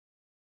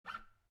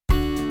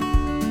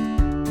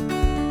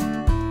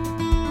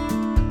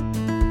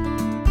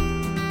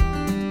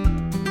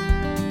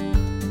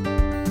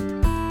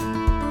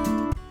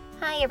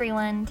Hey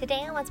everyone, today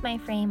on What's My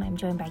Frame, I'm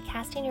joined by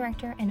casting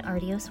director and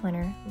Artios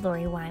winner,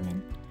 Lori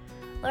Wyman.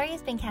 Lori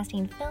has been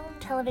casting film,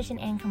 television,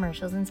 and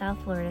commercials in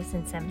South Florida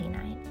since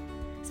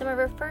 '79. Some of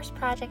her first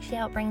projects she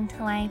helped bring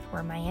to life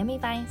were Miami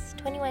Vice,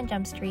 21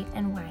 Jump Street,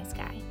 and Wise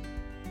Guy.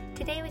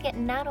 Today we get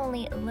not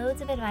only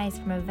loads of advice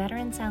from a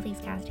veteran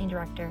Southeast casting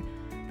director,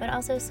 but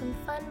also some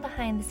fun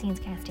behind-the-scenes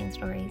casting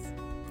stories.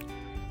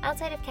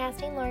 Outside of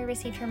casting, Lori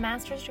received her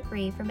master's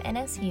degree from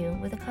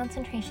NSU with a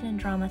concentration in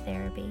drama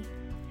therapy.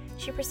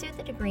 She pursued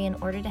the degree in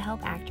order to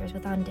help actors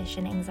with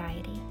audition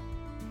anxiety.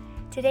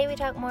 Today we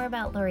talk more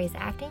about Lori's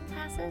acting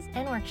classes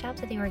and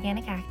workshops at the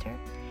Organic Actor.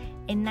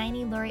 In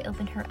 '90, Lori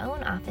opened her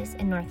own office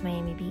in North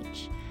Miami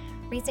Beach.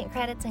 Recent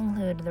credits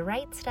include The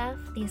Right Stuff,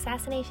 The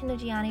Assassination of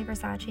Gianni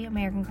Versace,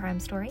 American Crime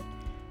Story,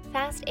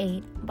 Fast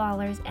 8,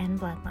 Ballers, and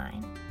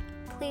Bloodline.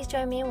 Please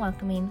join me in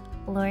welcoming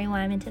Lori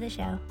Wyman to the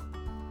show.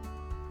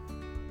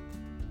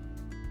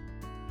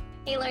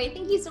 Hey Lori,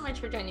 thank you so much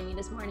for joining me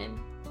this morning.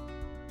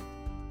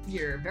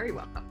 You're very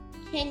welcome.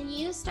 Can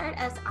you start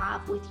us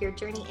off with your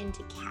journey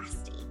into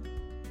casting?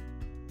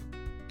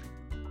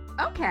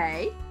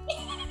 Okay.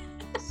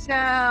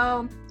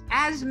 So,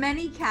 as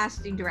many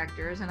casting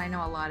directors, and I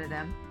know a lot of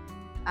them,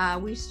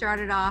 we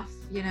started off,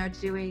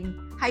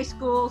 doing high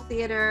school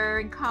theater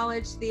and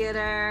college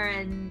theater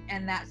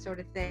and that sort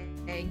of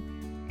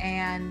thing.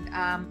 And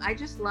I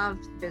just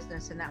loved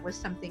business, and that was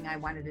something I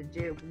wanted to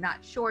do.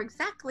 Not sure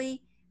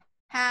exactly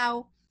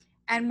how.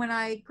 And when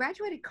I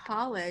graduated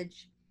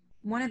college,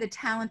 one of the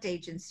talent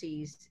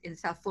agencies in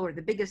South Florida,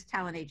 the biggest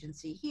talent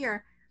agency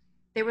here,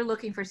 they were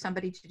looking for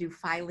somebody to do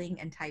filing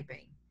and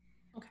typing.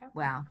 Okay.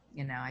 Well,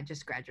 I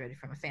just graduated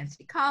from a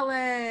fancy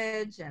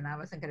college and I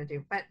wasn't going to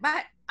do, but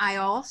I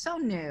also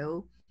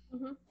knew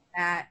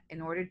that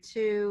in order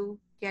to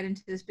get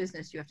into this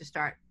business, you have to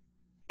start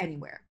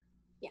anywhere.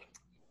 Yeah.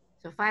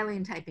 So filing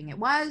and typing it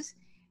was,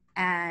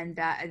 and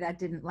that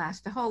didn't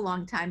last a whole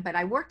long time, but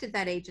I worked at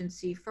that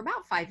agency for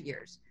about 5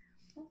 years.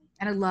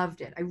 And I loved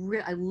it.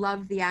 I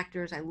loved the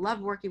actors. I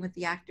loved working with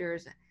the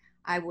actors.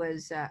 I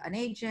was an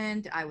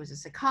agent. I was a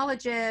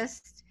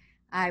psychologist.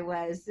 I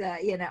was,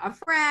 a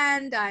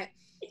friend.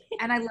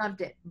 And I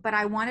loved it. But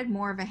I wanted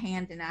more of a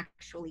hand in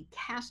actually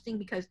casting,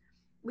 because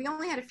we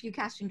only had a few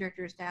casting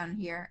directors down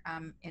here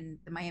in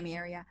the Miami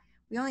area.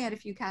 We only had a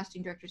few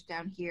casting directors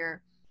down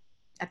here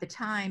at the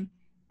time.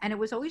 And it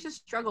was always a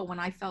struggle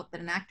when I felt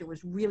that an actor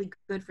was really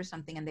good for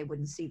something and they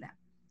wouldn't see them.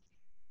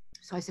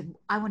 So I said,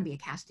 I want to be a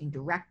casting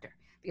director,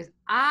 because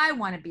I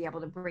want to be able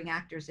to bring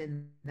actors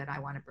in that I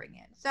want to bring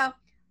in. So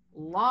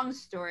long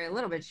story, a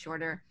little bit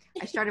shorter,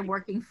 I started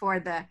working for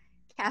the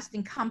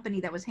casting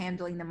company that was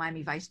handling the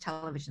Miami Vice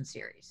television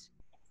series.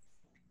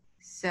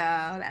 So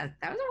that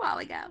was a while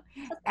ago.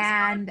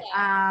 And,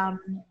 A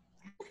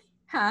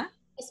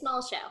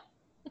small show.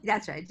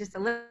 That's right, just a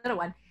little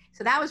one.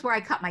 So that was where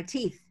I cut my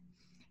teeth.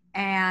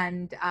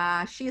 And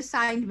she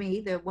assigned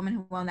me, the woman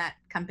who owned that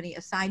company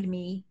assigned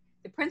me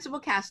the principal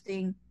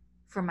casting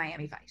for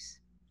Miami Vice.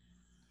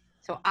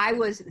 So I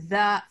was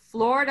the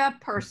Florida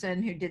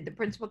person who did the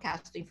principal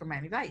casting for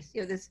Miami Vice.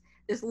 This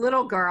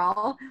little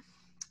girl,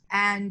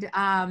 and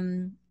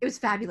it was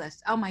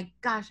fabulous. Oh my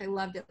gosh, I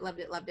loved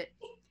it.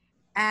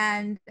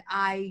 And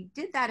I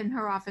did that in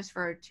her office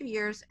for 2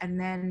 years, and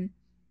then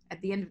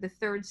at the end of the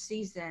third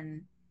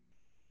season,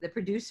 the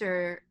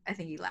producer, I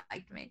think he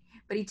liked me,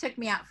 but he took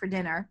me out for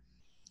dinner,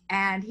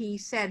 and he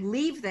said,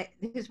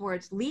 his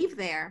words, "Leave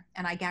there,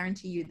 and I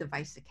guarantee you the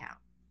Vice account."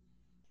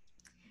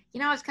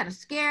 I was kind of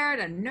scared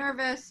and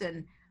nervous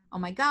and, oh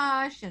my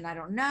gosh, and I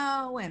don't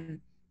know. And,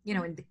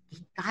 and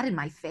he got in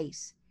my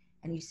face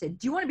and he said,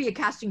 "Do you want to be a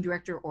casting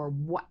director or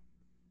what?"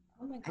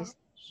 Oh my I gosh. said,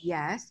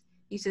 "Yes."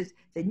 He says,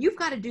 "Then you've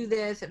got to do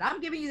this, and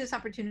I'm giving you this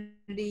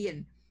opportunity."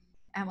 And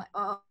I'm like,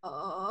 "Oh,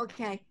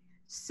 okay."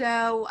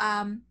 So,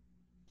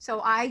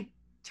 so I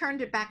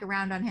turned it back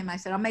around on him. I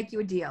said, "I'll make you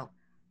a deal.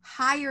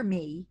 Hire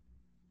me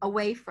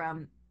away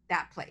from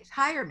that place.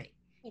 Hire me.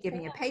 Give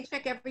me a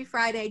paycheck every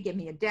Friday, give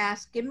me a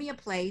desk, give me a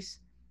place,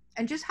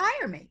 and just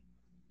hire me."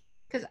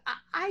 Because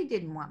I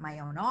didn't want my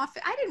own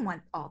office. I didn't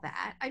want all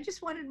that. I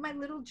just wanted my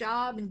little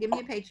job, and give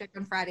me a paycheck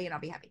on Friday and I'll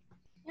be happy.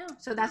 Yeah.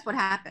 So that's what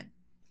happened.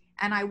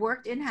 And I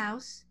worked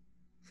in-house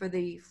for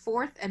the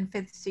 4th and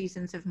 5th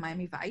seasons of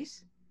Miami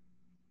Vice.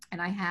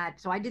 And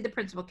I did the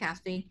principal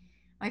casting.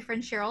 My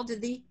friend Cheryl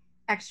did the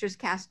extras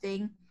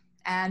casting.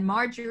 And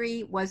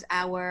Marjorie was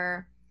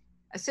our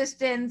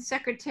assistant,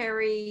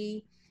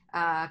 secretary,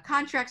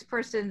 contracts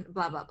person,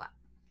 blah, blah, blah.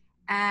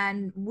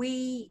 And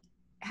we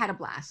had a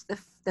blast,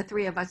 the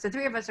three of us. The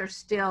three of us are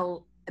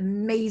still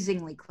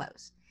amazingly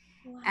close.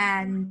 Wow.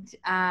 And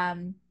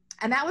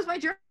that was my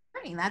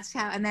journey. That's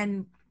how, and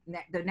then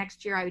the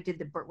next year I did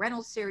the Burt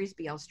Reynolds series,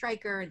 BL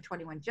Stryker, and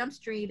 21 Jump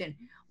Street, and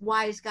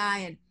Wise Guy.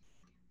 And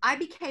I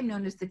became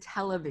known as the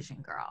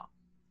television girl,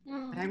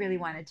 but I really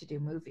wanted to do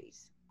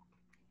movies.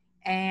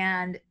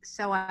 And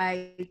so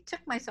I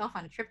took myself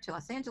on a trip to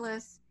Los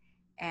Angeles,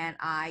 and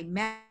I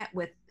met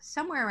with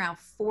somewhere around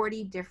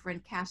 40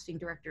 different casting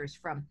directors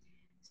from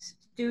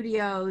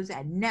studios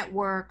and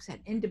networks and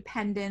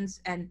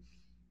independents. And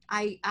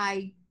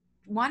I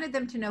wanted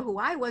them to know who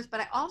I was, but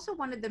I also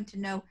wanted them to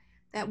know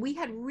that we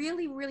had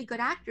really, really good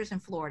actors in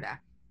Florida,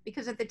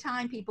 because at the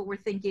time people were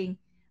thinking,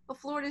 well,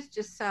 Florida's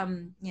just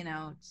some,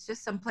 it's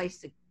just some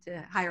place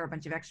to hire a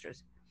bunch of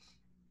extras.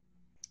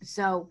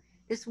 So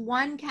this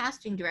one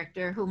casting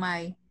director whom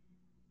I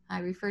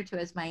refer to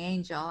as my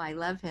angel, I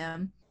love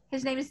him.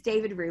 His name is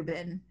David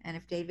Rubin. And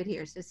if David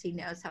hears this, he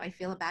knows how I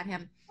feel about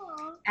him.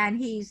 Aww. And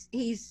he's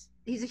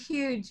a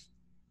huge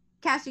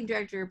casting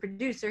director,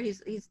 producer.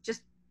 He's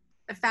just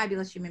a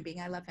fabulous human being.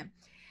 I love him.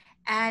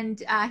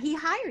 And he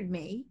hired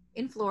me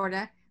in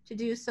Florida to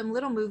do some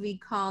little movie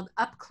called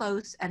Up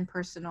Close and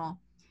Personal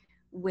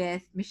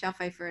with Michelle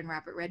Pfeiffer and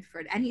Robert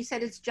Redford. And he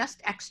said, it's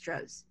just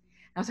extras.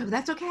 And I was like, well,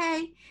 that's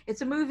okay.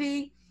 It's a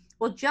movie.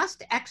 Well,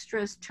 Just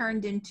Extras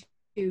turned into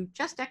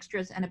Just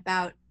Extras and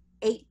about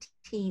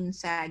 18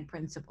 SAG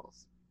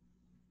principals.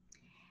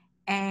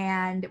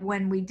 And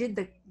when we did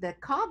the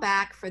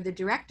callback for the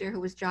director,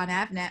 who was John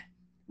Avnet,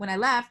 when I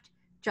left,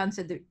 John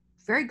said,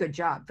 very good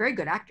job, very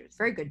good actors,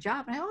 very good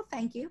job. And I, oh,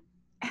 thank you.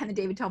 And then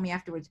David told me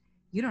afterwards,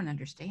 you don't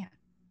understand.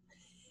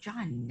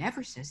 John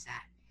never says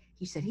that.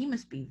 He said, he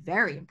must be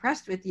very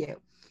impressed with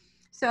you.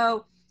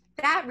 So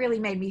that really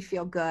made me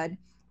feel good.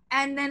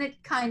 And then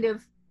it kind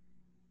of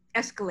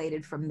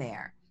escalated from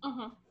there.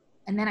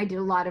 And then I did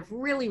a lot of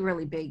really,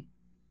 really big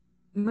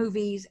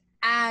movies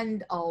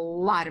and a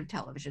lot of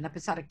television,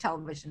 episodic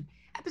television.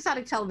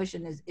 Episodic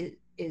television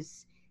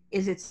is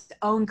its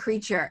own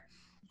creature,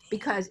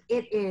 because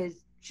it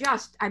is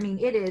just,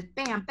 it is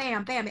bam,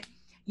 bam, bam.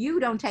 You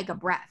don't take a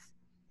breath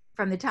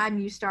from the time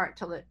you start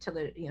till the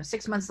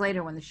 6 months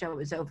later when the show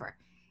is over.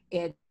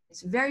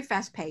 It's very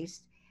fast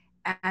paced,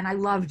 and I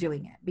love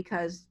doing it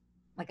because,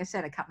 like I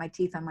said, I cut my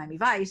teeth on Miami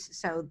Vice,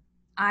 so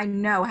I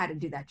know how to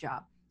do that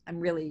job. I'm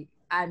really,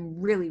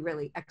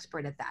 really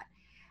expert at that.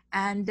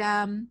 And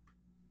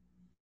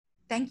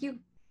thank you,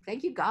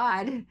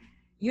 God,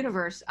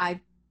 universe.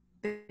 I've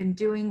been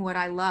doing what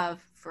I love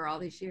for all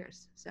these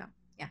years. So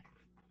yeah.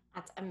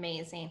 That's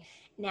amazing.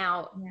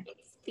 Now, It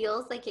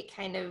feels like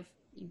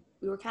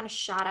we were kind of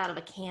shot out of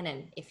a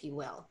cannon, if you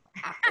will,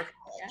 after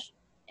college.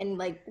 And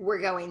like,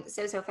 we're going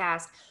so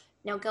fast.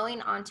 Now,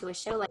 going on to a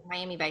show like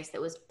Miami Vice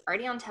that was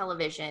already on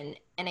television,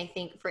 and I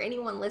think for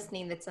anyone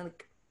listening that's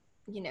like,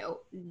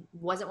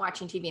 wasn't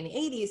watching TV in the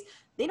 80s,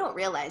 they don't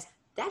realize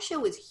that show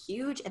was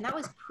huge, and that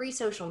was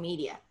pre-social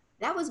media.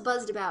 That was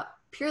buzzed about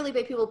purely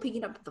by people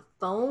picking up the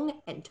phone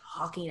and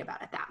talking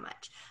about it that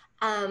much.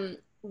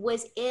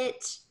 Was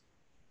it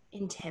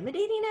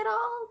intimidating at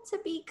all to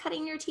be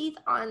cutting your teeth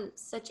on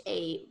such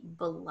a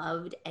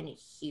beloved and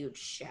huge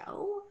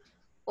show?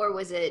 Or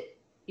was it,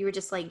 you were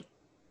just like,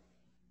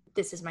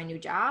 this is my new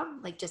job,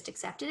 like just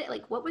accepted it?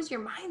 Like, what was your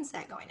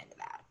mindset going into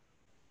that?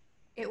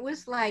 It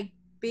was like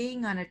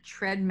being on a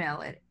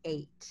treadmill at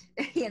 8,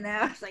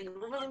 it's like,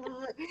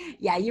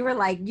 yeah, you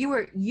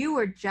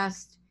were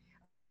just,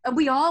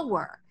 we all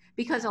were,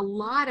 because a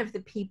lot of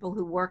the people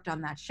who worked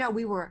on that show,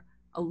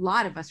 a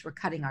lot of us were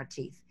cutting our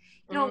teeth.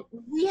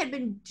 We had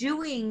been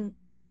doing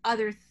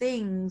other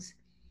things,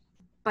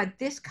 but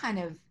this kind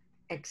of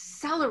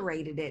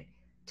accelerated it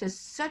to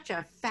such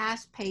a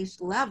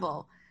fast-paced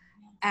level.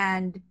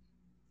 And,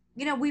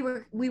 we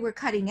were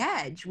cutting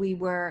edge. We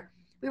were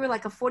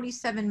like a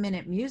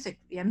 47-minute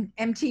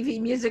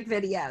MTV music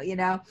video,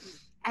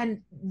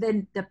 and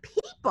then the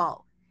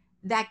people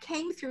that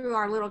came through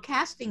our little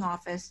casting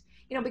office,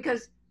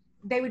 because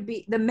they would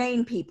be the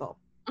main people,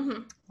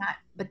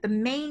 but the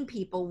main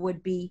people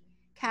would be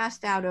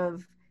cast out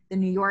of the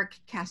New York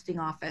casting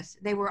office.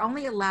 They were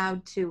only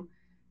allowed to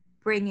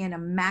bring in a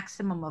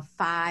maximum of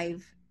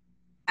 5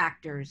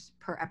 actors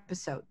per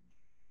episode.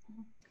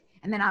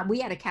 And then we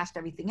had to cast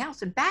everything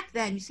else. And back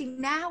then, you see,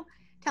 now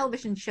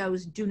television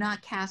shows do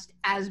not cast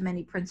as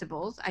many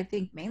principals, I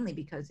think mainly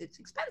because it's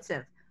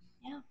expensive.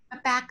 Yeah.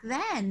 But back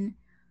then,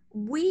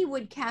 we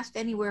would cast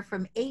anywhere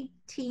from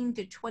 18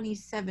 to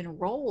 27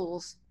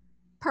 roles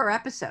per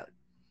episode.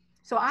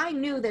 So I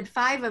knew that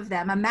 5 of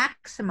them, a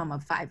maximum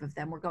of 5 of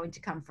them, were going to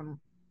come from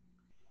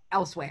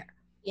elsewhere.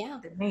 Yeah.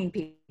 The main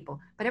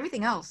people. But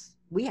everything else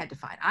I had to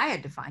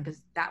find,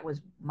 because that was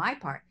my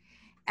part.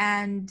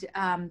 And,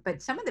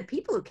 but some of the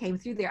people who came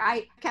through there,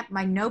 I kept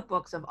my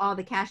notebooks of all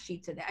the cast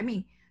sheets in there.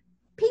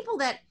 People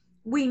that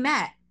we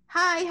met,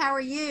 hi, how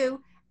are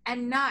you?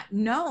 And not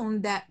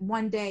known that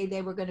one day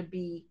they were going to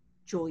be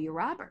Julia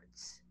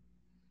Roberts.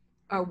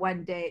 Or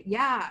one day,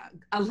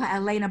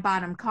 Elena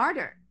Bonham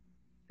Carter,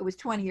 who was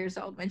 20 years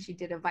old when she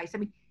did a Vice.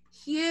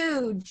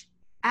 Huge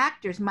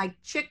actors, Mike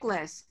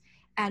Chiklis.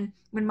 And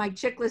when Mike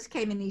Chiklis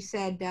came in, he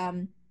said,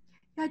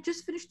 I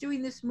just finished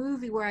doing this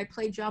movie where I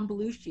play John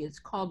Belushi. It's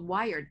called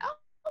Wired. Oh,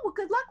 well,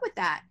 good luck with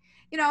that.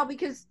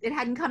 Because it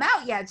hadn't come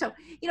out yet. So,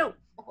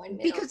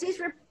 because these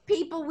were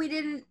people we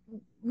didn't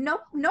know,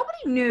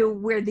 nobody knew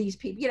where these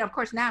people, of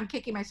course, now I'm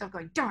kicking myself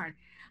going, darn,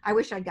 I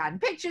wish I'd gotten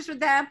pictures with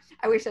them.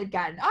 I wish I'd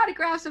gotten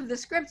autographs of the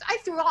scripts. I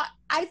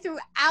threw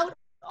out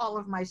all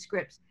of my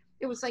scripts.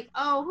 It was like,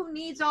 oh, who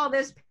needs all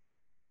this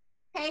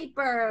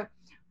paper?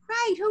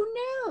 Right, who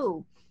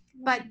knew?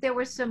 But there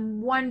were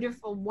some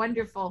wonderful,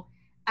 wonderful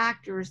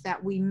actors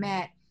that we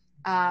met,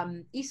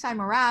 Isai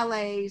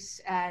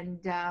Morales, and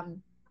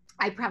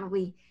I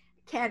probably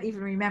can't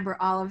even remember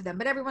all of them,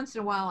 but every once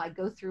in a while I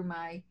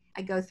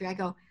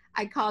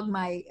called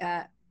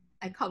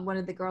one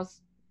of the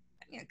girls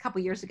a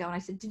couple years ago and I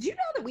said, did you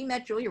know that we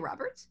met Julia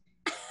Roberts?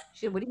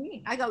 She said, what do you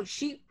mean? I go,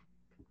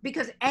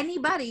 because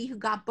anybody who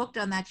got booked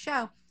on that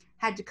show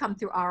had to come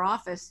through our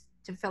office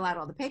to fill out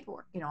all the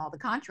paperwork, all the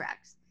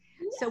contracts.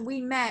 Yes. So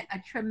we met a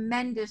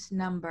tremendous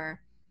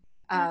number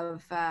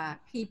of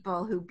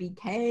people who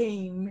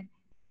became,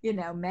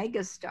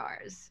 mega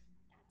stars.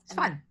 It's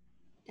fun.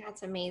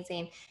 That's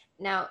amazing.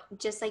 Now,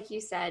 just like you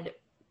said,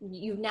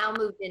 you've now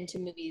moved into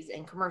movies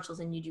and commercials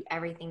and you do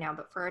everything now,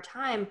 but for a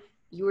time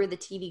you were the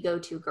TV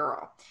go-to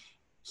girl.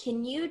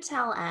 Can you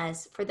tell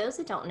us, for those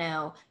that don't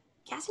know,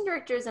 casting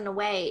directors in a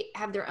way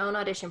have their own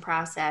audition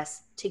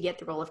process to get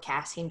the role of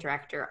casting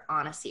director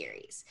on a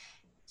series.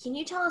 Can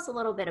you tell us a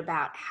little bit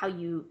about how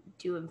you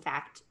do in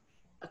fact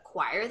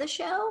acquire the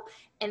show,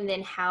 and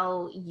then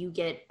how you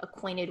get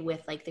acquainted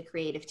with like the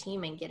creative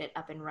team and get it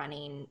up and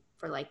running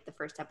for like the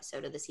first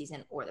episode of the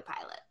season or the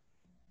pilot?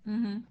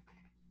 Mm-hmm.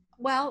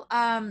 Well,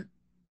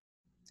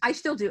 I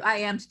still do. I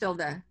am still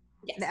the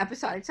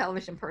episodic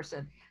television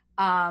person.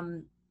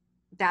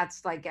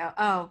 That's like,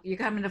 oh, you're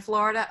coming to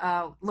Florida?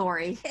 Oh,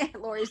 Lori.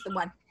 Lori's the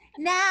one.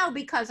 Now,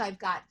 because I've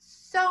got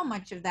so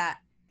much of that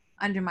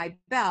under my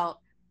belt,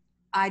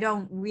 I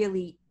don't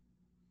really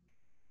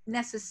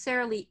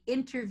necessarily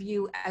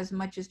interview as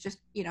much as just,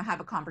 have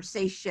a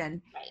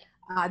conversation.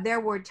 Right. There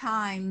were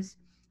times,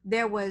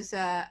 there was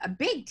a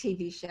big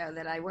TV show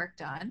that I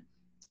worked on,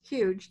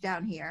 huge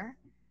down here.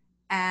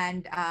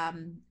 And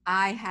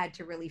I had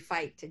to really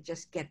fight to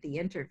just get the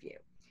interview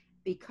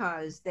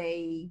because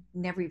they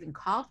never even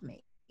called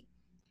me.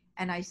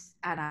 And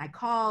I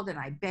called and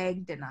I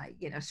begged and I,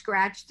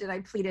 scratched and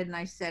I pleaded and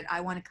I said,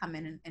 I want to come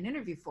in and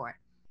interview for it.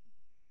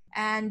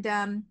 And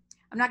I'm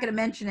not going to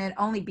mention it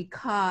only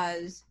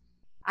because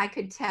I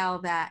could tell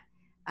that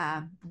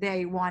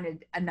they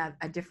wanted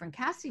a different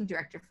casting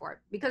director for it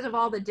because of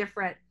all the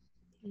different,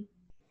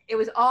 it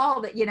was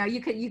all that,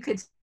 you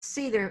could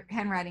see their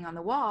handwriting on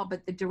the wall,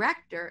 but the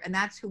director, and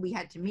that's who we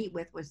had to meet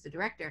with, was the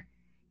director.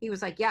 He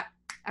was like, yep,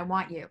 I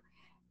want you.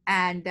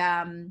 And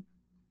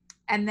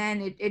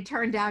then it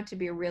turned out to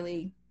be a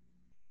really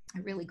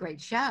great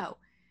show.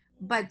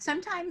 But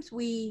sometimes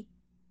we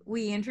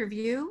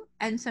interview,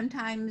 and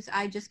sometimes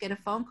I just get a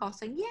phone call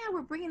saying, yeah,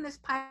 we're bringing this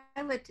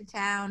pilot to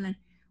town and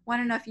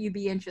want to know if you'd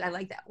be interested. I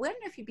like that. Want to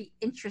know if you'd be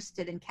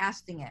interested in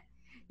casting it,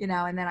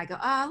 and then I go,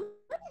 oh,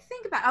 let me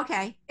think about,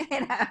 okay.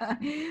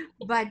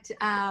 But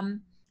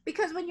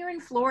because when you're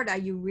in Florida,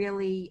 you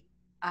really,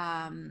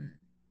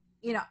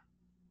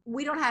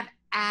 we don't have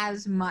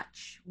as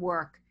much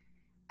work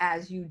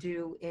as you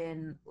do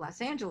in Los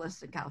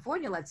Angeles and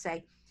California, let's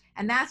say.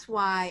 And that's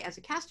why, as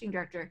a casting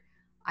director,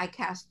 I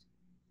cast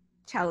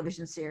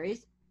television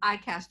series, I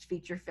cast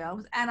feature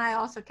films, and I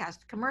also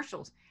cast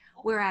commercials.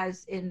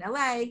 Whereas in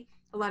LA,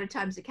 a lot of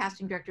times the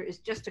casting director is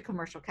just a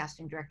commercial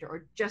casting director,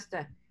 or just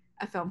a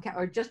film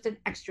or just an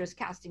extras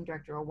casting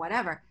director or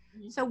whatever.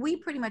 Mm-hmm. So we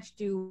pretty much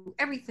do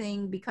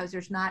everything because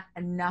there's not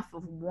enough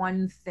of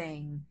one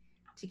thing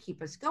to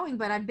keep us going.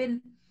 But I've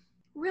been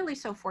really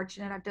so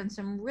fortunate. I've done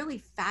some really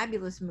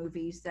fabulous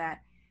movies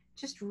that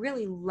just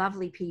really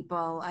lovely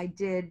people. I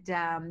did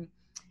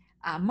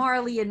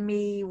Marley and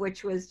Me,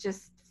 which was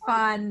just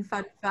fun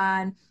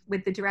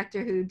with the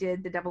director who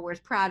did The Devil Wears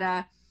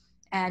Prada.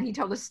 And he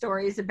told us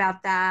stories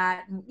about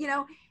that. And,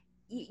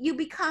 you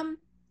become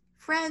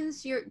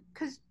friends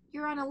because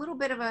you're on a little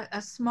bit of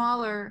a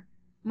smaller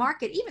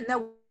market, even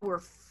though we're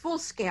full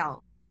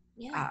scale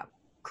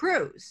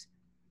crews,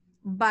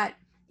 but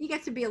you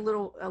get to be a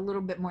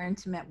little bit more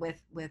intimate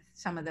with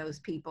some of those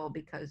people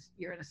because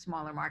you're in a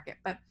smaller market.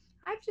 But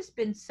I've just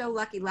been so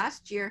lucky.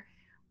 Last year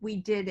we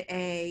did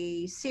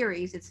a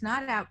series, it's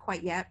not out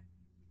quite yet,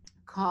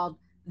 called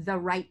The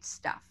Right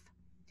Stuff,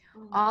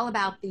 all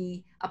about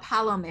the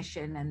Apollo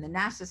mission and the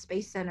NASA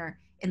Space Center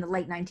in the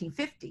late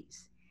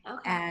 1950s. Okay.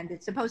 And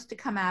it's supposed to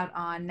come out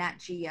on Nat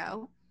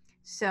Geo.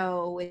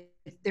 So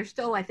they're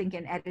still, I think,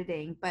 in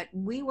editing, but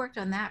we worked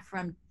on that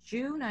from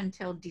June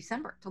until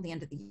December, till the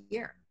end of the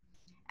year.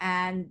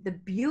 And the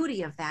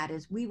beauty of that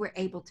is we were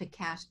able to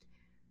cast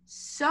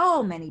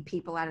so many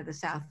people out of the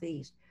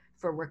Southeast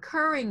for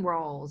recurring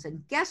roles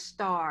and guest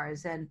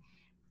stars. And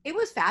it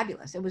was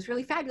fabulous. It was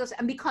really fabulous.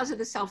 And because of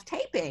the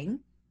self-taping,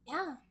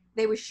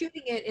 they were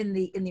shooting it in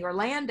the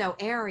Orlando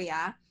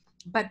area,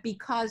 but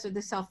because of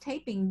the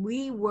self-taping,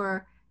 we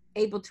were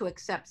able to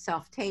accept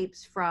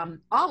self-tapes from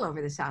all over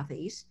the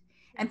Southeast,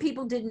 and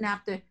people didn't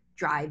have to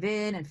drive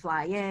in and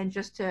fly in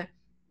just to,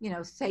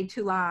 say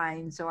 2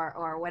 lines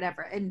or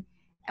whatever. And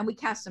we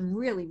cast some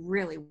really,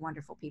 really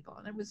wonderful people.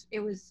 And it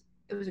was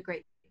a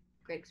great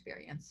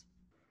experience.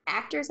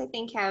 Actors, I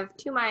think, have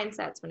 2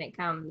 mindsets when it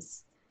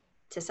comes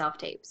to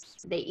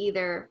self-tapes. They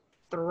either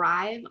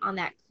thrive on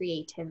that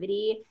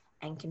creativity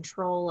and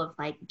control of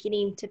like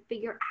getting to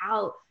figure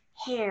out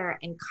hair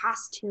and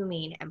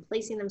costuming and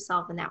placing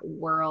themselves in that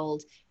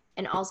world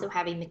and also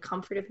having the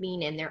comfort of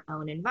being in their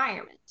own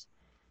environment.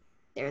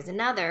 There's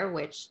another,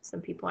 which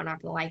some people are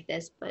not going to like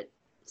this, but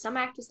some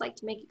actors like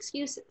to make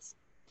excuses.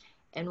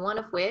 And one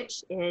of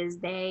which is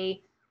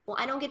well,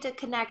 I don't get to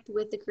connect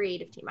with the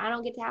creative team. I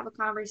don't get to have a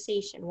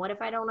conversation. What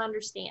if I don't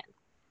understand?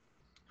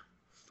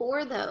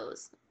 For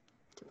those,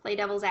 to play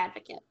devil's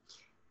advocate,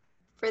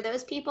 for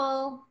those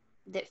people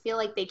that feel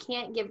like they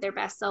can't give their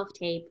best self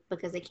tape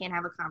because they can't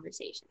have a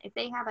conversation, if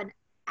they have an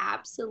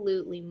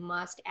absolutely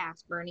must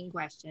ask burning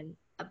question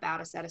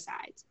about a set of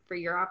sides for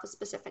your office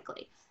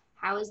specifically,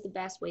 how is the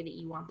best way that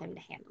you want them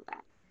to handle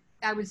that?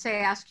 I would say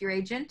ask your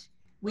agent.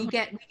 We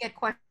get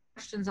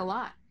questions a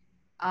lot.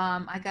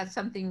 I got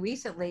something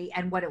recently,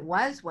 and what it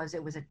was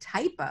it was a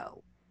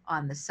typo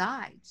on the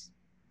sides.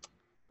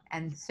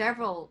 And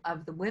several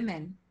of the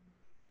women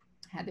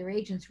had their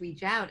agents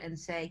reach out and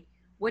say,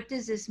 what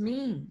does this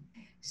mean?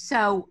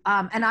 So,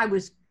 and I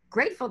was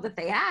grateful that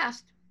they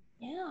asked.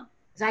 Yeah.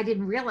 Because I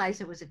didn't realize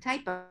it was a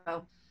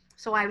typo.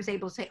 So I was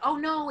able to say, oh,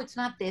 no, it's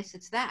not this,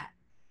 it's that.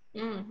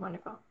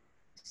 Wonderful.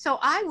 So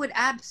I would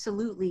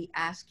absolutely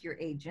ask your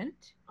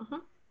agent.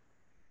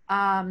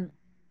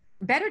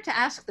 Better to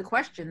ask the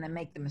question than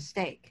make the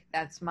mistake.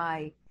 That's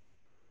my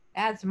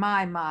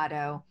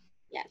motto.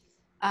 Yes.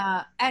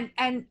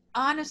 And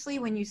honestly,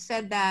 when you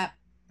said that,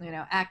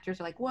 actors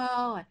are like,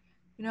 well,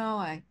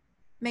 I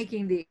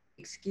making the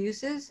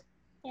excuses.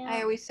 Yeah.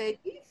 I always say,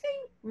 do you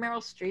think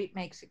Meryl Streep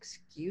makes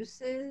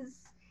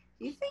excuses?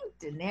 Do you think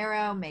De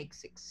Niro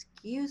makes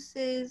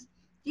excuses?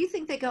 Do you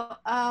think they go,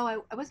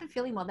 oh, I wasn't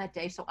feeling well that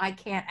day, so I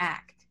can't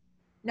act?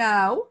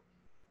 No.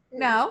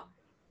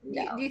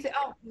 Do you think,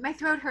 oh, my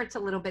throat hurts a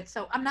little bit,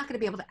 so I'm not going to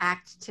be able to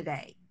act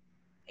today?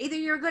 Either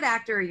you're a good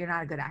actor or you're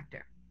not a good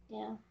actor.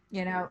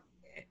 Yeah.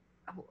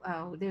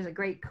 Oh, there's a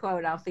great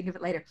quote. I'll think of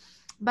it later.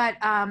 But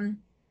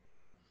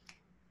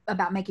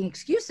about making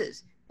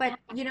excuses. But,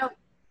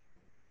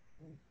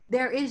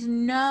 there is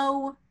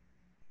no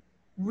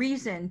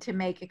reason to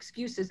make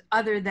excuses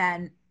other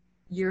than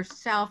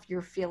yourself,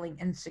 you're feeling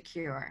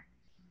insecure.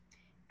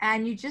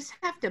 And you just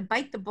have to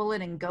bite the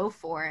bullet and go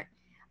for it.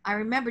 I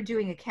remember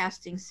doing a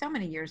casting so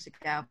many years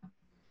ago,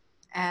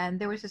 and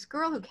there was this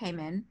girl who came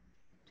in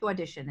to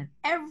audition, and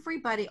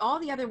everybody, all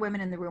the other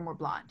women in the room were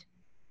blonde.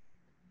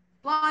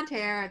 Blonde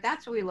hair,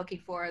 that's what we were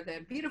looking for,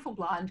 the beautiful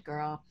blonde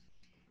girl.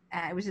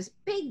 It was this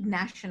big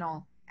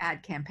national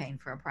ad campaign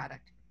for a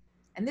product.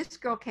 And this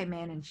girl came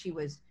in, and she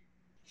was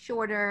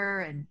shorter,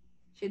 and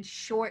she had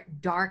short,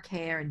 dark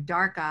hair and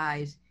dark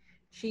eyes.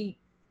 She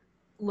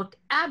looked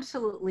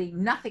absolutely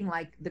nothing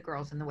like the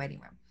girls in the waiting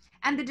room.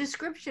 And the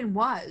description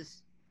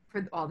was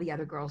for all the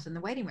other girls in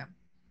the waiting room.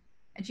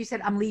 And she said,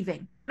 I'm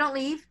leaving. Don't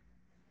leave,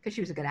 because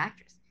she was a good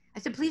actress. I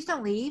said, please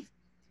don't leave.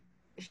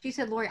 She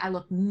said, Lori, I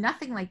look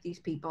nothing like these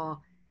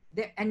people.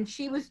 And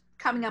she was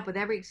coming up with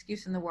every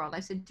excuse in the world.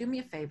 I said, do me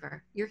a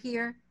favor. You're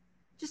here.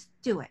 Just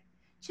do it.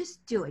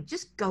 Just do it.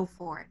 Just go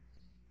for it.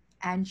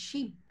 And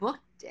she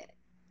booked it.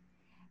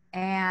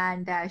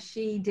 And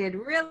she did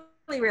really,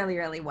 really,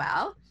 really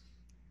well.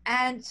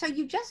 And so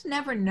you just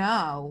never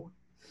know.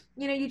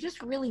 You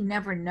just really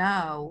never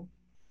know.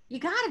 You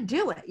got to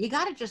do it. You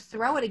got to just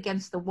throw it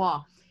against the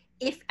wall.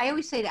 I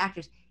always say to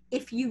actors,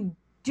 if you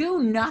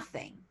do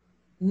nothing,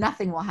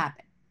 nothing will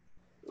happen.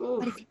 Oof.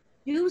 But if you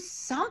do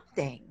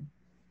something,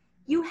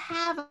 you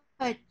have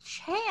a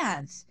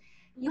chance.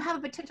 You have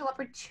a potential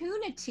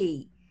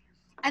opportunity.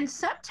 And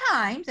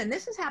sometimes, and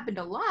this has happened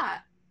a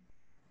lot,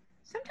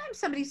 sometimes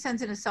somebody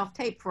sends in a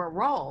self-tape for a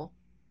role,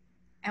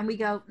 and we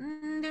go,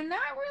 they're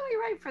not really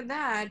right for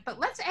that, but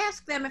let's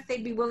ask them if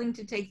they'd be willing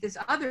to take this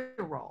other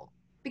role,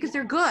 because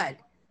they're good.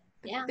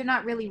 Yeah. They're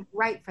not really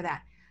right for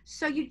that.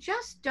 So you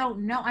just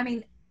don't know. I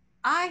mean,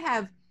 I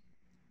have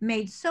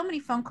made so many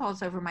phone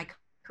calls over my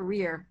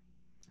career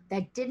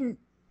that didn't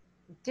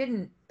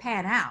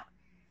pan out.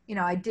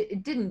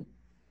 It didn't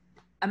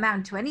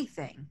amount to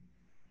anything.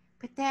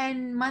 But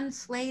then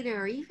months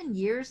later, or even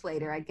years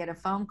later, I'd get a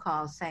phone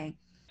call saying,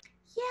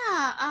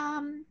 yeah,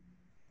 are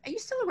you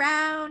still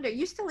around? Are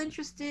you still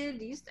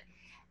interested?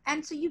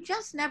 And so you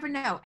just never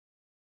know.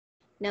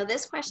 Now,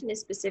 this question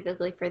is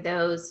specifically for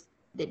those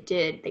that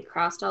they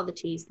crossed all the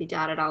T's, they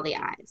dotted all the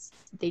I's.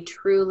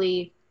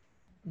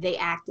 They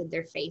acted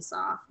their face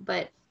off.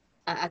 But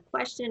a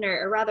question,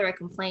 or rather a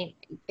complaint,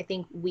 I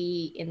think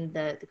we in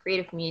the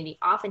creative community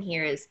often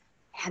hear is,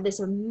 I had this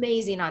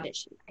amazing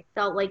audition. I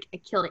felt like I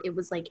killed it. It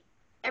was like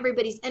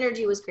everybody's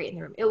energy was great in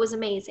the room. It was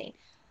amazing.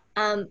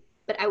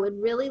 But I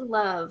would really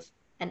love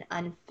an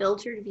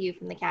unfiltered view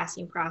from the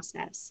casting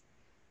process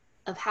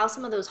of how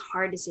some of those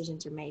hard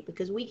decisions are made,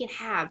 because we can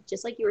have,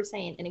 just like you were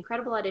saying, an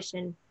incredible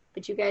audition,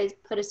 but you guys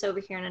put us over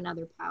here in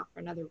another pile for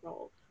another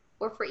role,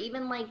 or for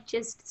even like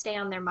just stay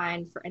on their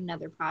mind for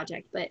another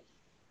project. But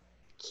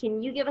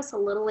can you give us a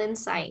little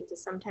insight into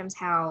sometimes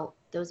how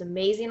those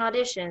amazing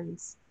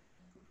auditions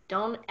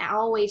don't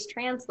always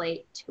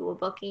translate to a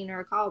booking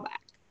or a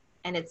callback?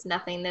 And it's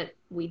nothing that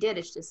we did,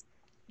 it's just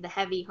the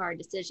heavy, hard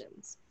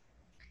decisions.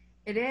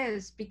 It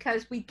is,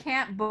 because we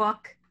can't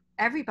book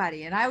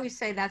everybody. And I always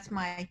say that's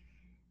my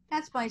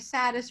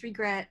saddest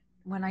regret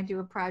when I do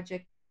a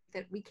project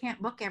that we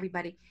can't book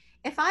everybody.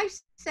 If I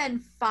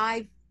send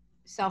 5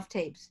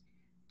 self-tapes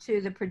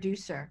to the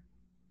producer,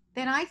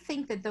 then I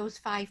think that those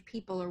 5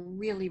 people are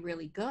really,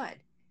 really good,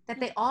 that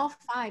they all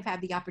 5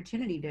 have the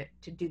opportunity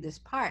to do this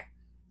part.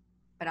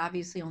 But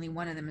obviously only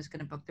one of them is going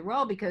to book the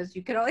role, because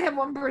you can only have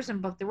one person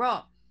book the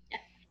role. Yeah.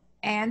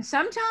 And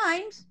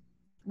sometimes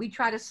we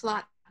try to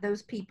slot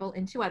those people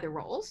into other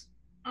roles.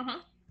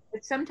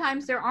 But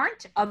sometimes there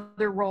aren't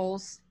other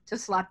roles to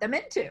slot them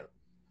into.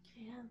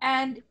 Yeah.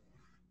 And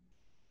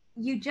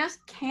you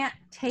just can't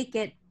take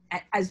it,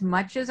 as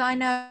much as I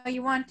know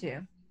you want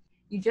to,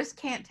 you just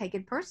can't take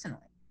it personally.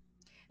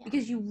 Yeah.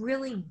 Because you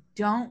really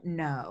don't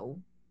know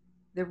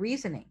the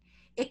reasoning.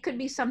 It could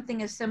be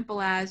something as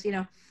simple as,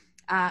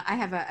 I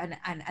have an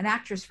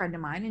actress friend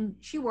of mine, and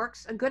she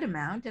works a good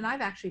amount, and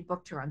I've actually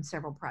booked her on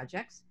several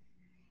projects.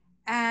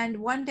 And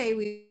one day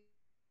we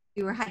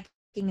were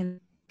hiking,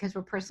 because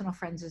we're personal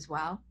friends as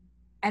well.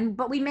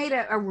 But we made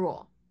a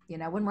rule,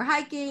 when we're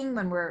hiking,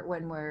 when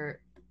we're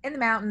in the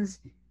mountains,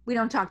 we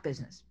don't talk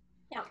business.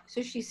 Yeah.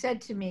 So she said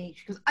to me,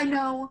 she goes, I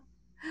know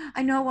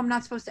I'm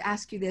not supposed to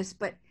ask you this,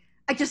 but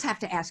I just have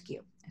to ask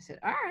you. I said,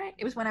 all right.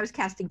 It was when I was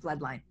casting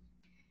Bloodline.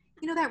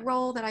 That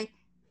role that I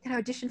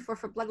auditioned for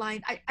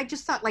Bloodline, I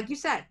just thought, like you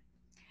said,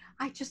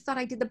 I just thought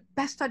I did the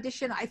best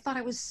audition. I thought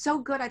I was so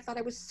good. I thought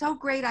I was so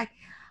great.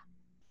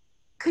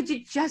 Could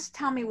you just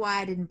tell me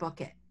why I didn't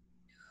book it?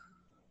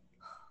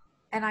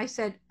 And I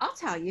said, I'll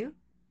tell you.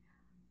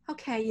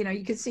 Okay,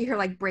 you could see her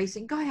like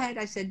bracing. Go ahead.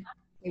 I said,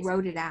 they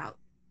wrote it out.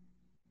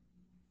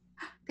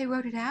 They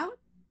wrote it out?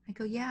 I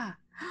go, yeah.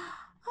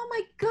 Oh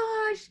my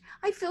gosh,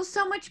 I feel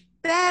so much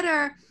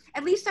better.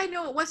 At least I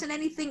know it wasn't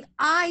anything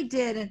I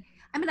did. And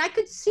I mean, I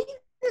could see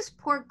this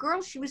poor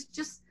girl. She was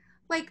just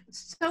like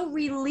so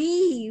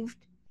relieved.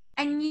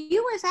 And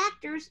you as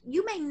actors,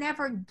 you may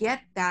never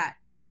get that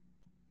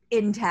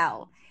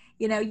intel.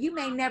 You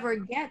may never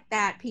get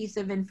that piece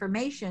of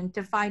information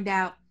to find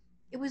out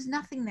it was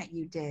nothing that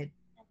you did.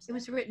 It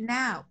was written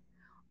out.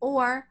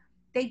 Or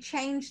they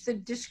changed the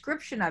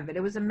description of it.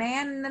 It was a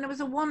man and then it was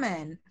a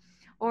woman.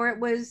 Or it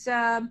was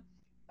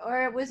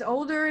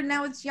older and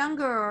now it's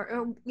younger.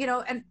 Or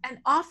and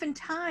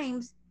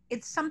oftentimes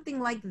it's something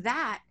like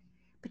that,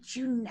 but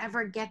you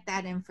never get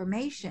that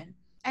information.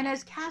 And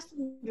as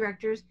casting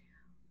directors,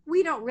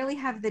 we don't really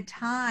have the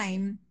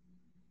time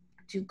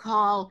to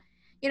call,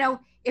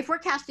 if we're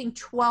casting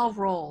 12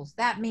 roles,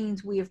 that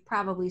means we have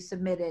probably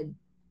submitted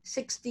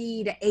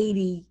 60 to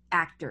 80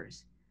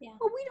 actors. Yeah.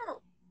 Well,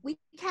 we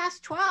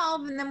cast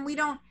 12 and then we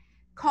don't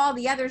call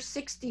the other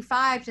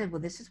 65 and say,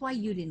 well, this is why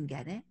you didn't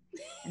get it.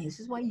 And this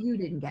is why you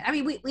didn't get it.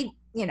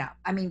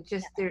 I mean,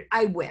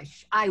 I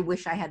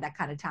wish I had that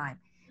kind of time,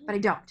 but I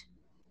don't.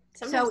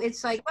 Sometimes so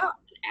it's like, well,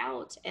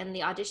 out and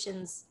the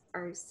auditions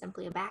are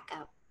simply a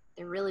backup.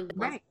 They're really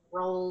right.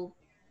 Role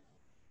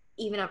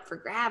even up for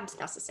grabs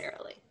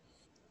necessarily.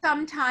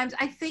 Sometimes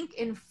I think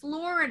in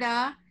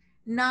Florida,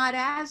 not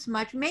as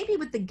much, maybe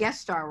with the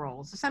guest star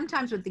roles.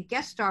 Sometimes with the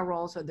guest star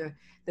roles or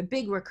the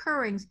big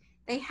recurrings,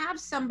 they have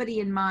somebody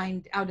in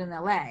mind out in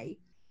LA.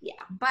 Yeah.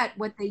 But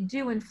what they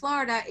do in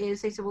Florida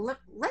is they say, well,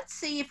 let's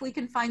see if we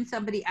can find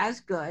somebody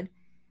as good,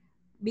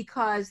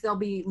 because they'll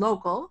be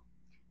local.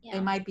 Yeah. They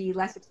might be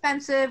less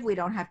expensive. We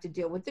don't have to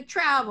deal with the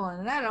travel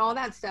and all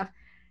that stuff.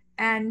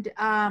 And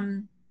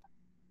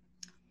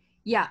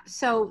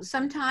so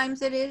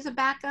sometimes it is a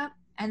backup,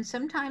 and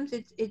sometimes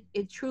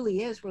it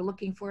truly is. We're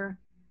looking for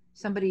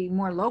somebody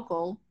more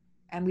local,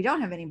 and we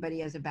don't have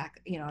anybody as a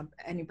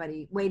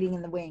anybody waiting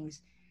in the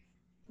wings.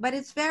 But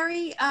it's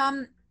very,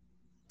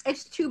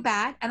 it's too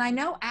bad. And I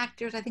know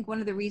actors, I think one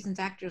of the reasons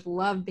actors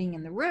love being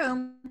in the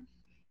room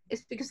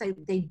is because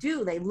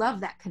they love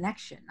that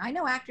connection. I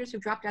know actors who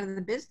dropped out of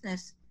the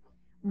business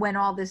when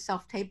all this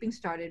self-taping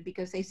started,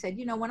 because they said,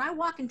 when I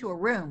walk into a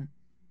room,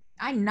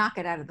 I knock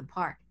it out of the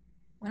park.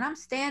 When I'm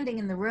standing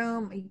in the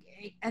room,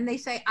 and they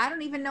say, I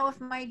don't even know if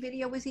my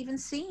video was even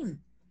seen.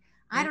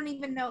 I don't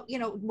even know,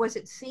 was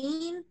it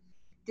seen?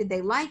 Did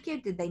they like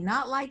it? Did they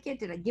not like it?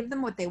 Did I give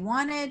them what they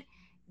wanted?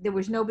 There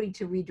was nobody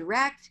to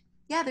redirect.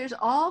 Yeah, there's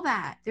all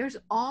that. There's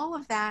all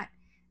of that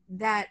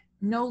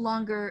no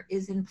longer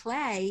is in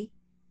play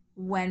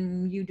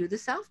when you do the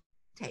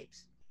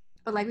self-tapes.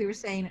 But like we were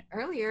saying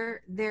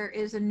earlier, there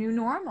is a new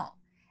normal.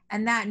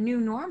 And that new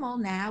normal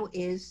now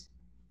is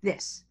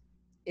this.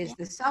 Is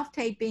the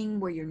self-taping,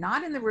 where you're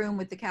not in the room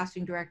with the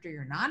casting director,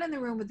 you're not in the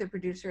room with the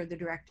producer or the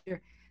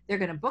director. They're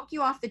going to book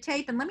you off the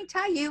tape. And let me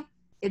tell you,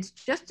 it's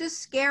just as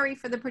scary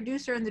for the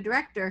producer and the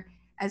director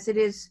as it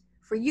is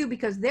for you,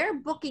 because they're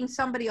booking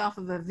somebody off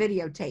of a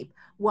videotape.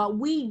 What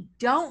we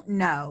don't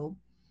know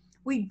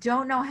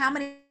how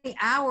many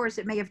hours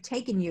it may have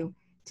taken you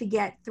to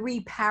get 3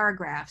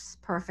 paragraphs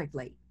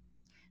perfectly.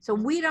 So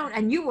we don't,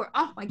 and you were,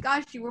 oh my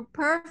gosh, you were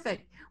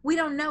perfect. We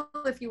don't know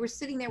if you were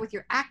sitting there with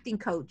your acting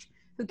coach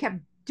who kept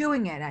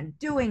doing it and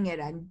doing it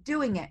and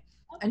doing it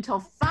until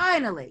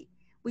finally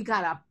we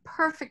got a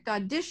perfect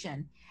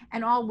audition,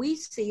 and all we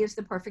see is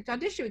the perfect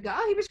audition. We go,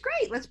 oh, he was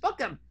great, let's book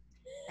him.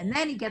 And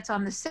then he gets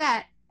on the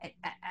set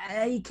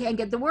and he can't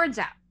get the words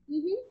out.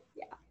 Mm-hmm.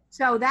 Yeah.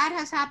 So that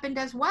has happened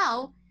as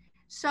well.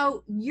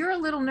 So you're a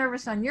little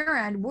nervous on your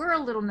end. We're a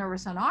little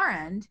nervous on our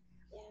end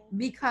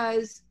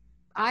because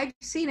I've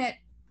seen it.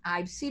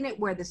 I've seen it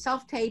where the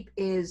self-tape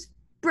is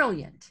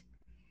brilliant.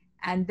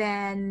 And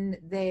then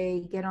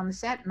they get on the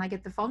set and I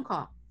get the phone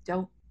call.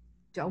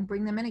 Don't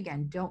bring them in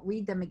again. Don't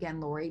read them again,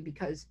 Lori,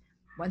 because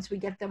once we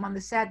get them on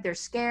the set, they're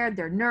scared,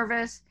 they're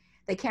nervous,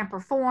 they can't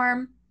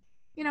perform.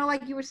 You know,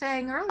 like you were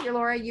saying earlier,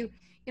 Laura, you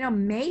know,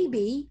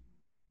 maybe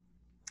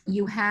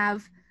you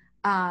have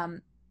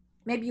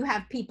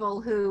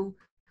people who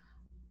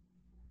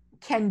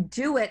can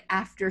do it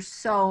after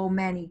so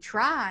many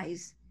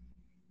tries,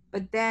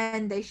 but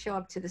then they show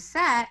up to the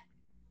set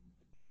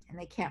and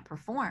they can't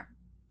perform.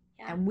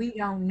 Yeah. And we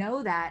don't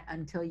know that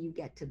until you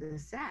get to the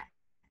set.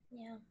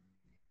 Yeah.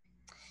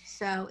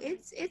 So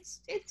it's a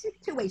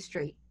two-way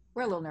street.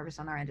 We're a little nervous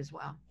on our end as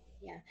well.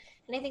 Yeah.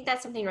 And I think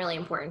that's something really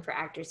important for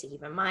actors to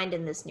keep in mind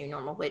in this new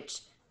normal, which,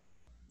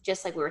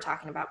 just like we were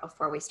talking about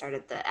before we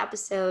started the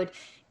episode,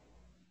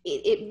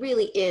 it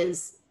really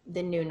is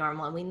the new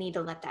normal, and we need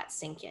to let that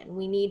sink in.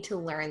 We need to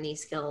learn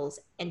these skills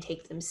and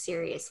take them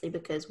seriously,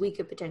 because we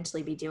could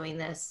potentially be doing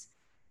this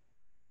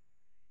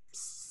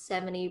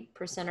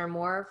 70% or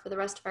more for the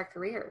rest of our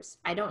careers.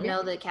 I don't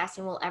know that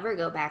casting will ever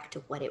go back to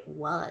what it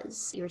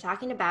was. You were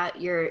talking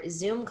about your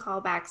Zoom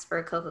callbacks for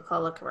a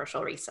Coca-Cola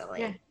commercial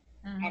recently. Yeah.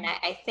 Mm-hmm. And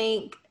I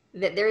think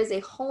that there is a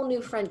whole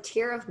new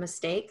frontier of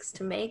mistakes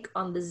to make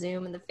on the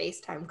Zoom and the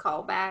FaceTime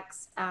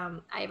callbacks.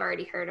 I've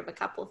already heard of a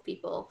couple of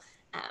people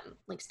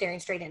like staring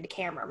straight into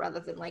camera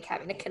rather than like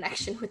having a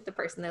connection with the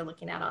person they're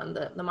looking at on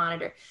the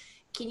monitor.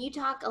 Can you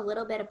talk a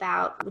little bit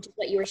about, which is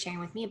what you were sharing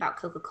with me about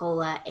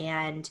Coca-Cola,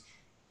 and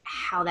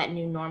how that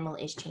new normal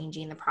is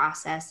changing the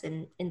process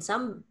and in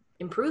some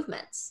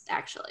improvements,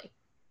 actually?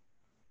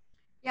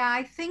 Yeah,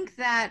 I think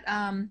that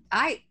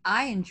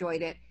I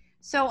enjoyed it.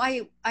 So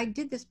I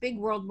did this big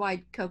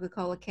worldwide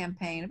Coca-Cola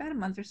campaign about a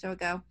month or so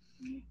ago,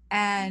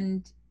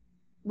 and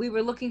we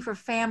were looking for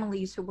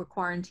families who were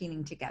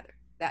quarantining together.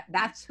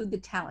 That's who the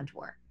talent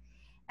were.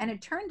 And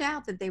it turned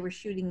out that they were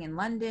shooting in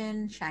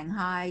London,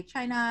 Shanghai,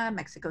 China,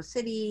 Mexico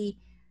City,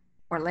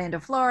 Orlando,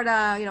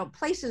 Florida, you know,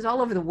 places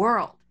all over the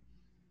world.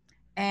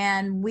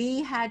 And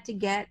we had to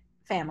get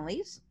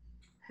families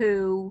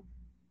who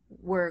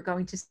were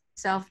going to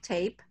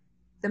self-tape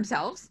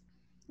themselves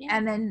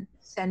and then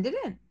send it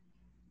in.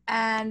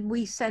 And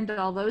we sent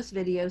all those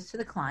videos to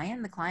the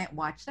client. The client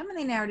watched them and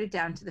they narrowed it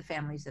down to the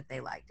families that they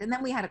liked. And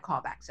then we had a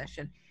callback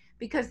session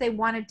because they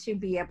wanted to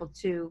be able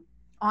to,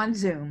 on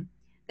Zoom,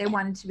 they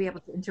wanted to be able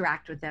to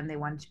interact with them. They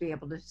wanted to be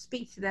able to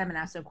speak to them and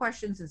ask them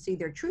questions and see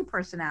their true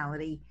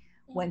personality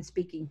when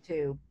speaking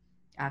to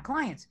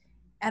clients.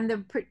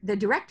 And the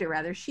director,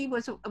 rather, she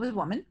was a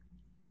woman,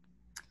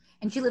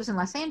 and she lives in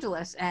Los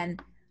Angeles.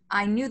 And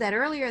I knew that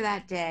earlier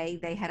that day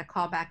they had a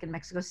callback in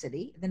Mexico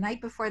City. The night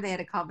before they had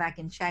a callback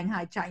in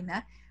Shanghai,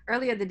 China.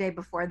 Earlier the day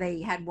before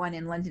they had one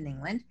in London,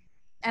 England.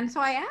 And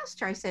so I asked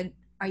her, I said,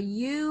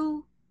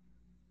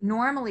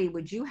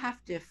 would you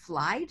have to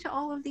fly to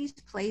all of these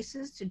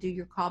places to do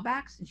your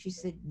callbacks? And she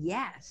said,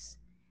 yes.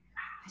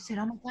 I said,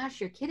 oh my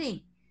gosh, you're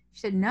kidding.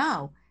 She said,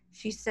 no.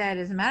 She said,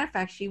 as a matter of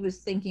fact, she was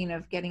thinking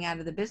of getting out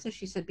of the business.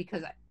 She said,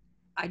 because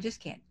I just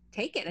can't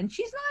take it. And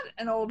she's not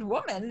an old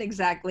woman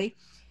exactly,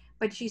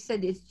 but she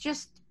said, it's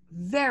just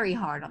very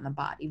hard on the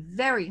body,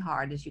 very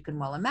hard, as you can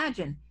well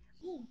imagine.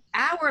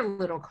 Our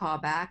little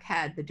callback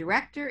had the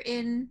director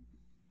in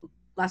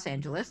Los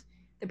Angeles,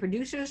 the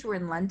producers were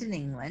in London,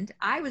 England,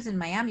 I was in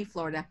Miami,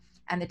 Florida,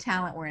 and the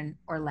talent were in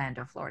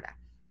Orlando, Florida.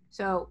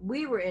 So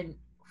we were in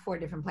 4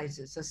 different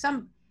places. So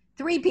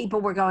 3 people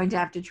were going to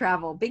have to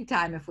travel big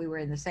time if we were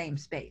in the same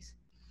space.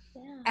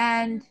 Yeah.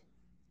 And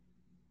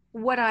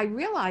what I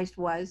realized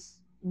was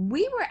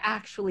we were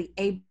actually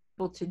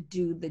able to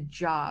do the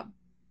job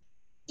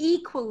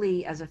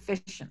equally as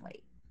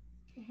efficiently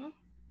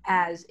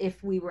as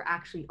if we were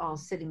actually all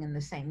sitting in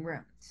the same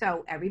room.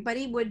 So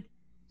everybody would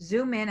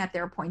Zoom in at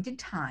their appointed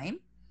time.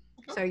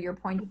 So your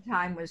appointed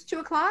time was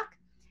 2:00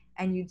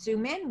 and you'd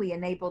Zoom in. We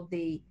enabled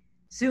the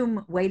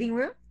Zoom waiting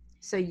room.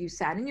 So you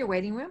sat in your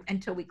waiting room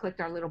until we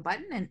clicked our little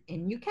button and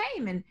in you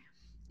came. And,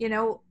 you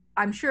know,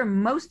 I'm sure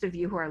most of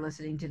you who are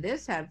listening to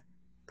this have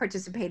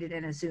participated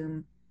in a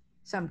Zoom,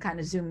 some kind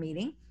of Zoom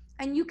meeting,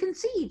 and you can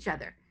see each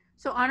other.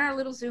 So on our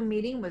little Zoom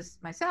meeting was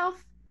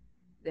myself,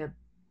 the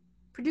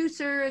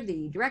producer,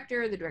 the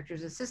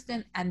director's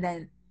assistant, and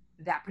then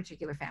that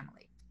particular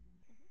family.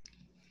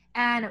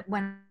 And it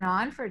went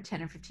on for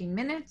 10 or 15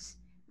 minutes.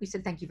 We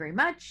said, thank you very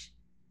much.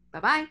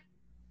 Bye-bye.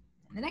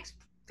 And the next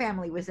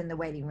family was in the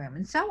waiting room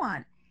and so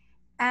on.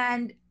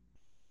 And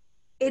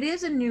it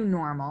is a new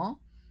normal.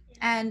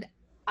 And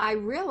I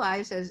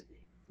realized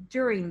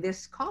during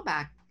this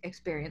callback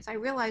experience, I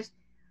realized,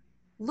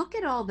 look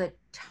at all the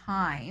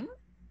time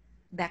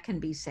that can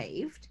be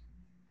saved.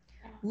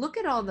 Look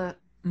at all the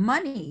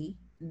money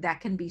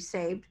that can be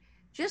saved.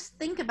 Just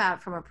think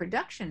about from a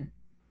production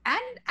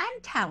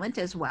and talent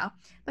as well,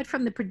 but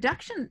from the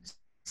production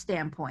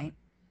standpoint,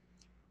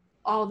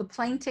 all the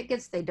plane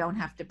tickets they don't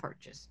have to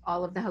purchase,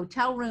 all of the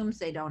hotel rooms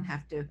they don't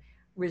have to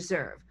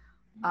reserve,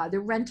 the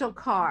rental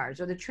cars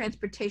or the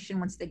transportation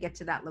once they get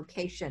to that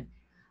location,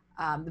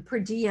 the per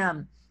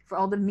diem for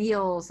all the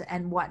meals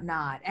and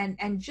whatnot,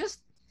 and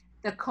just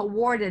the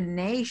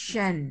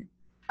coordination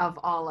of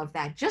all of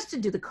that just to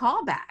do the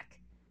callback.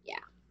 Yeah.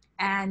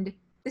 And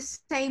the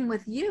same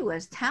with you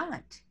as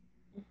talent.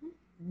 Mm-hmm.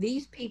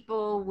 These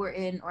people were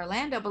in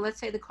Orlando, but let's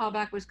say the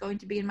callback was going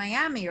to be in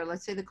Miami, or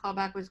let's say the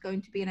callback was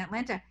going to be in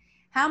Atlanta.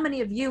 How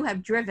many of you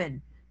have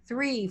driven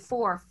 3,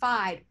 4,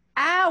 5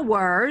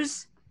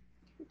 hours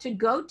to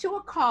go to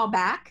a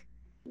callback?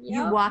 Yep.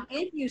 You walk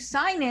in, you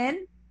sign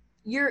in,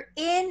 you're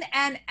in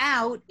and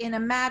out in a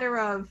matter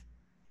of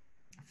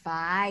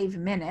 5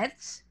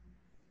 minutes,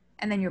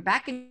 and then you're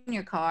back in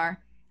your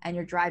car and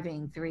you're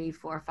driving 3,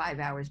 4, 5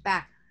 hours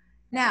back.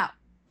 Now,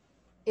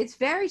 it's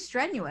very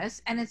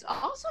strenuous and it's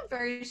also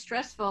very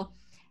stressful.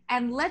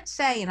 And let's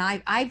say, and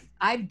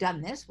I've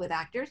done this with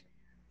actors,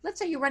 let's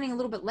say you're running a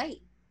little bit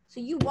late. So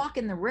you walk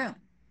in the room,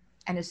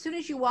 and as soon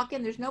as you walk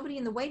in, there's nobody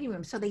in the waiting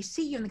room. So they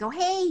see you and they go,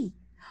 "Hey,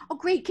 oh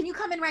great, can you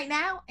come in right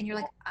now?" And you're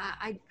like,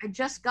 I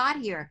just got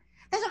here.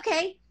 That's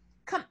okay.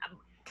 Come,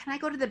 can I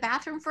go to the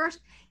bathroom first?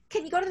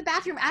 Can you go to the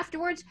bathroom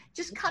afterwards?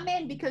 Just come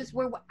in, because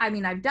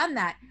I've done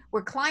that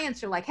where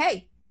clients are like,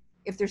 "Hey,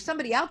 if there's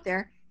somebody out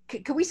there,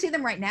 can we see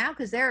them right now?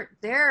 Because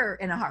they're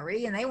in a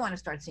hurry and they want to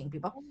start seeing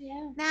people." Oh,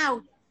 yeah.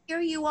 Now,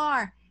 here you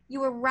are.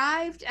 You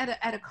arrived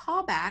at a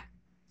callback.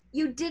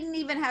 You didn't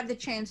even have the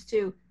chance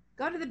to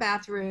go to the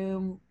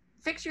bathroom,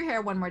 fix your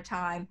hair one more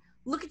time,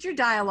 look at your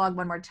dialogue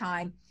one more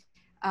time,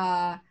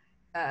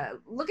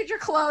 look at your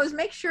clothes,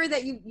 make sure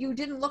that you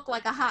didn't look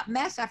like a hot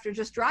mess after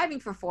just driving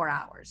for 4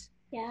 hours.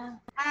 Yeah.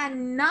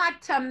 And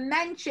not to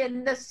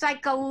mention the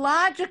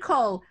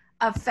psychological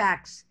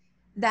effects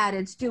that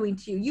it's doing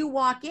to you. You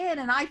walk in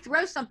and I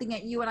throw something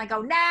at you and I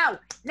go,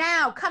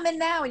 now, come in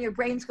now. And your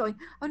brain's going,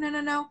 "Oh,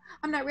 no,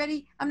 I'm not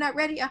ready. Hi,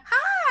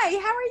 how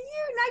are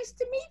you? Nice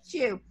to meet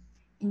you."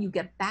 And you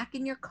get back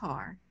in your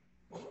car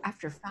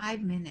after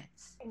 5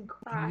 minutes And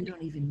cry. and you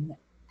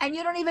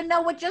don't even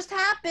know what just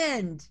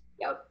happened.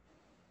 Yep.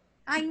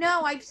 I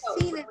know, I've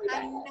seen it. Really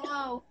I bad.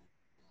 know.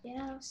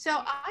 Yeah.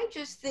 So I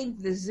just think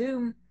the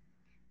Zoom,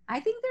 I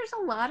think there's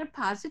a lot of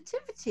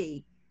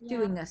positivity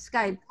doing a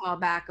Skype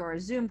callback or a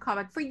Zoom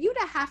callback. For you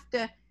to have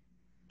to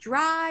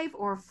drive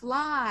or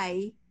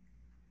fly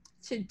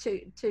to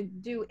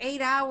do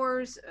 8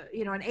 hours,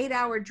 an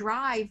 8-hour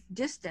drive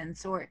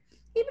distance, or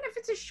even if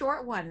it's a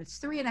short one, it's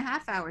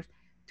 3.5 hours.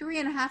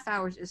 3.5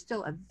 hours is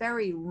still a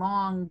very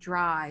long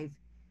drive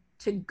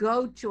to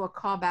go to a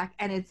callback,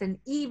 and it's an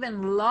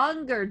even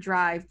longer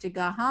drive to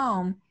go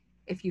home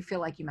if you feel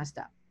like you messed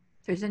up.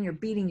 Because then you're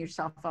beating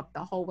yourself up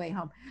the whole way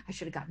home. I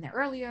should have gotten there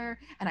earlier,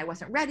 and I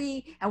wasn't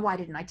ready, and why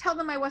didn't I tell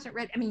them I wasn't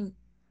ready? I mean,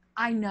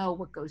 I know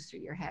what goes through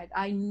your head.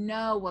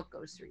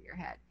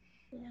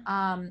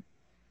 Yeah.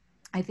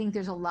 I think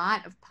there's a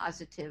lot of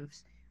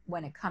positives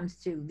when it comes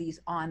to these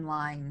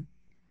online,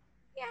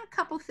 a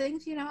couple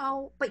things,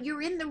 but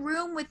you're in the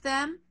room with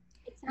them.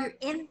 You're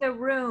in the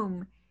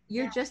room.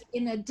 You're just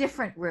in a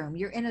different room.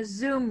 You're in a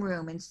Zoom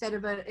room instead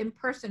of an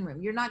in-person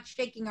room. You're not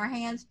shaking our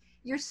hands.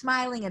 You're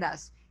smiling at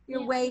us.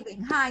 You're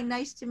waving. "Hi,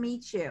 nice to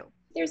meet you."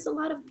 There's a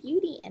lot of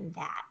beauty in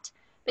that,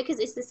 because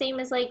it's the same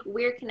as like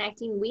we're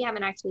connecting. We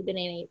haven't actually been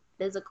in a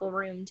physical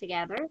room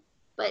together,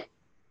 but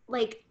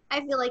like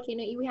I feel like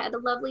we had a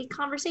lovely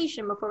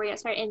conversation before we got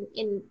started,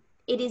 and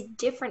it is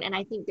different. And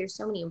I think there's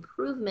so many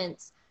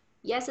improvements.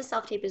 Yes, a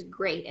self-tape is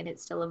great, and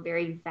it's still a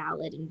very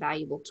valid and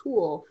valuable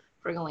tool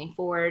for going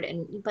forward.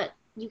 But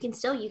you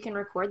can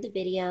record the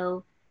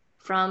video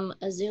from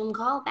a Zoom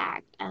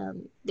callback.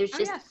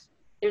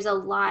 There's a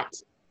lot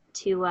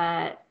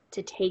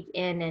to take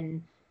in,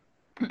 and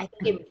I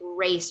think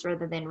embrace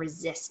rather than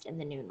resist in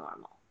the new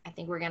normal. I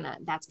think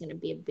that's gonna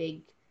be a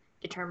big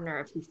determiner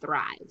of who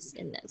thrives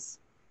in this.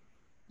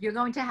 You're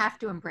going to have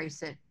to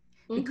embrace it,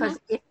 because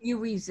if you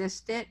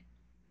resist it,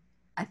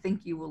 I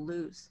think you will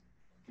lose.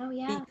 Oh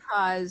yeah.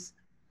 Because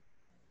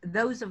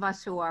those of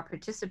us who are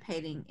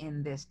participating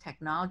in this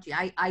technology,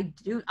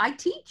 I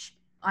teach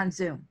on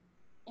Zoom.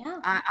 Yeah.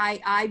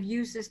 I've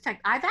used this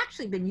I've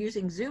actually been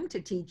using Zoom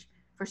to teach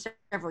for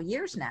several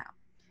years now.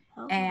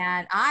 Oh.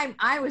 And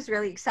I was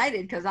really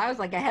excited because I was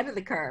like ahead of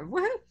the curve.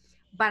 Woohoo!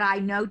 But I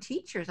know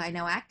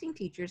acting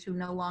teachers who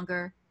no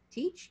longer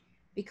teach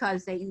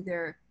because they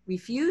either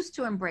refuse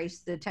to embrace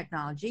the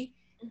technology,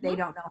 they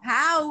don't know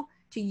how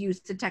to use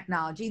the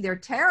technology, they're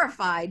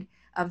terrified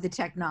of the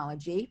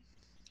technology.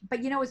 But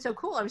what's so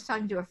cool? I was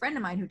talking to a friend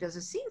of mine who does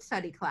a scene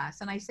study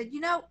class, and I said,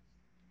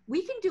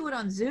 we can do it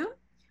on Zoom.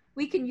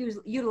 We can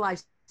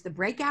utilize the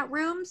breakout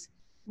rooms.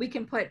 We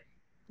can put,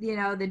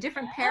 the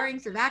different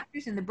pairings of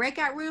actors in the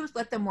breakout rooms,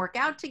 let them work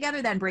out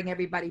together, then bring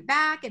everybody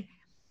back. And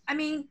I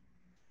mean,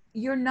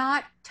 you're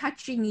not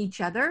touching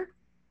each other.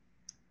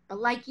 But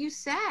like you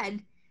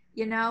said,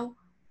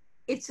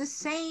 it's the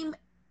same.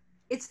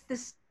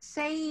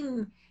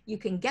 You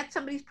can get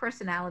somebody's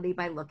personality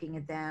by looking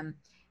at them.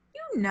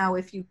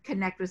 If you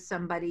connect with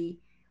somebody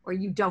or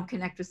you don't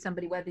connect with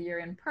somebody, whether you're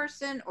in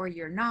person or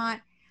you're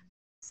not.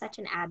 Such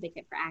an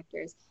advocate for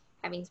actors.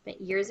 having spent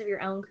years of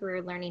your own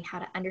career learning how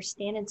to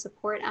understand and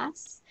support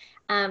us.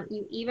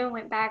 You even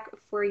went back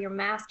for your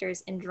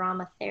master's in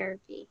drama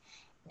therapy.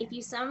 If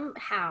you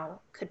somehow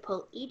could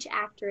pull each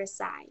actor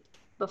aside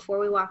before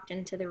we walked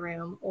into the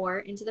room or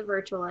into the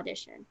virtual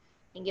audition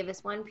and give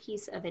us one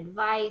piece of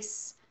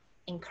advice,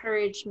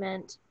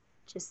 encouragement,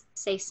 just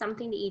say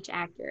something to each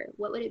actor,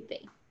 what would it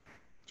be?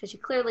 Because you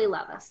clearly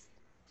love us.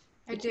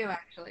 I do,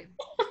 actually.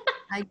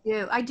 I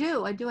do. I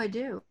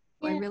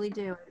Yeah. really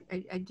do.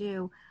 I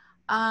do.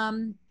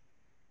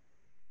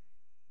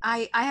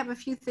 I have a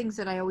few things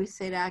that I always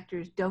say to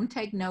actors: don't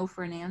take no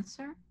for an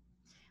answer.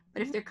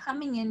 But if they're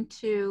coming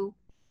into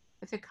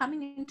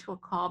a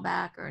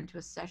callback or into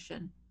a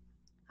session,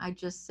 I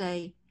just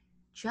say,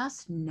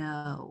 just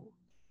know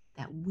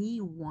that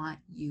we want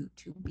you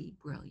to be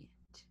brilliant.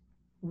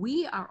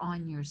 We are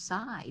on your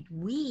side.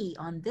 We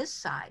on this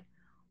side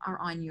are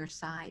on your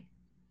side,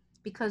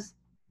 because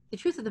the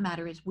truth of the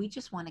matter is we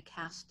just want to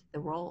cast the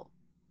role.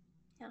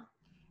 Yeah.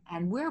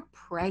 And we're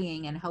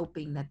praying and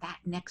hoping that that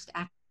next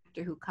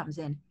actor who comes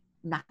in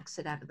knocks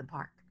it out of the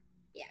park.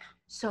 Yeah.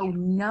 So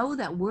know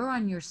that we're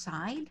on your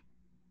side.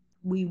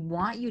 We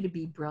want you to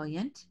be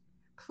brilliant.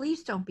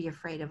 Please don't be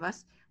afraid of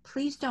us.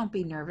 Please don't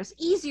be nervous.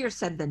 Easier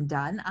said than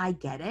done. I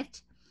get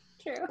it.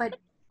 True. But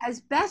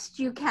as best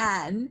you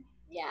can,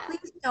 Yeah.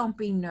 please don't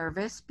be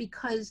nervous,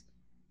 because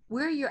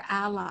we're your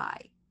ally.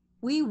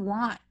 We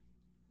want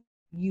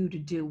you to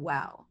do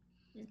well.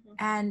 Mm-hmm.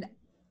 And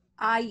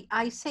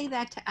I say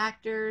that to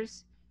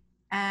actors,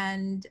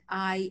 and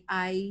I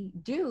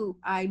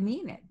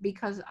mean it,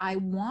 because I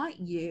want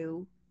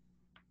you,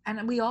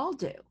 and we all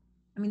do.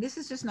 I mean, this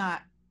is just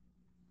not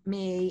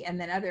me and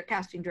then other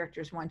casting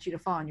directors want you to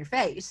fall on your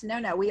face.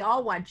 No, we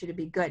all want you to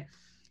be good.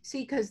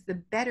 See, because the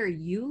better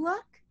you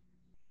look,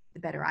 the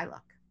better I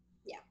look.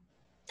 Yeah.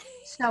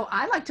 So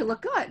I like to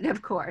look good,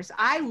 of course.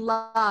 I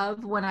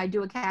love when I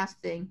do a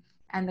casting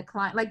and the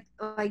client,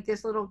 like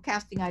this little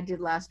casting I did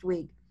last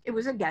week. It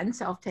was, again,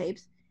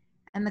 self-tapes.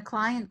 And the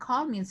client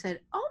called me and said,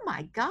 oh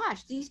my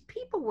gosh, these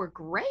people were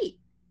great.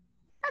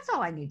 That's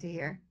all I need to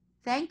hear.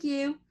 Thank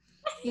you.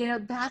 You know,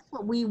 that's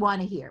what we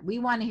want to hear. We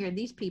want to hear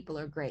these people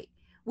are great.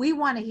 We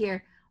want to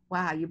hear,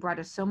 wow, you brought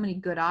us so many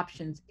good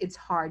options. It's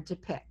hard to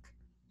pick.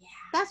 Yeah.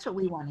 That's what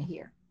we want to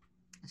hear.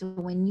 So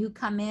when you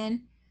come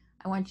in,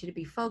 I want you to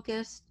be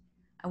focused.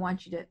 I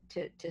want you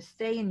to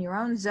stay in your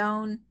own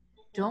zone.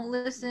 Don't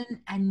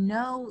listen, and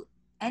know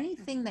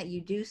anything that you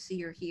do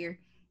see or hear,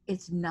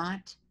 it's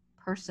not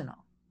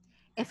personal.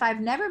 If I've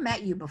never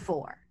met you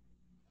before,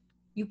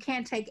 you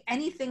can't take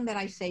anything that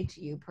I say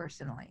to you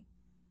personally.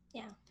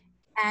 Yeah.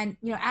 And,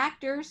 you know,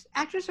 actors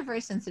are very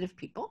sensitive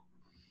people.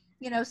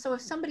 You know, so if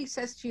somebody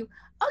says to you,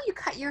 oh, you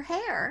cut your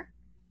hair,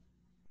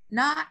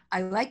 not,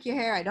 I like your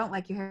hair, I don't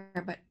like your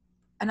hair, but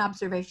an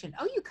observation,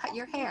 oh, you cut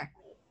your hair.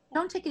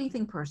 Don't take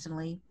anything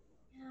personally.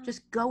 Yeah.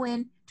 Just go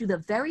in, do the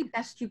very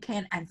best you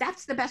can, and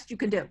that's the best you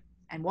can do,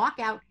 and walk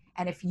out.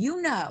 And if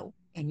you know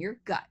in your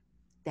gut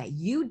that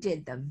you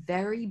did the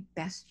very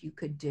best you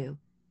could do,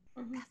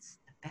 Mm-hmm. that's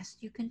the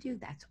best you can do.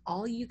 That's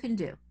all you can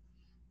do.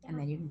 Yeah. And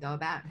then you can go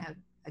about and have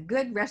a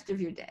good rest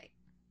of your day.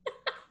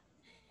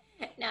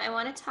 Now, I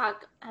want to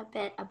talk a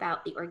bit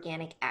about the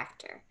organic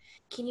actor.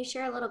 Can you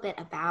share a little bit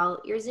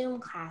about your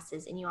Zoom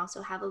classes? And you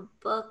also have a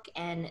book,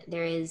 and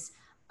there is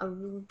a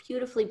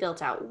beautifully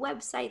built out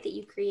website that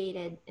you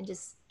created, and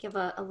just give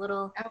a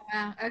little. Oh,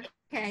 wow.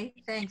 Okay.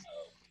 Thanks.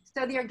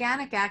 So the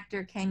organic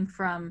actor came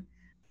from,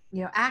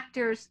 you know,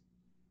 actors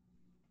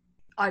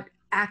are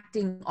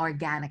acting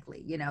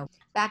organically. You know,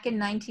 back in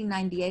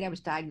 1998, I was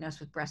diagnosed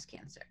with breast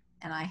cancer,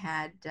 and I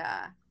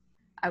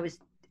was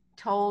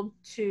told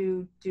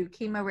to do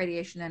chemo,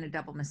 radiation, and a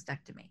double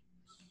mastectomy.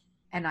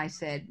 And I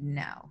said,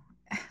 no.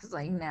 I was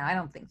like, no, I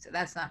don't think so.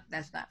 That's not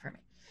for me.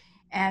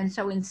 And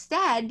so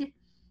instead,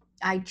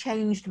 I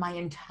changed my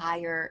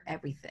entire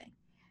everything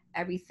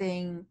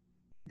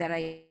that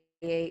I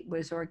ate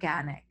was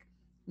organic,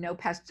 no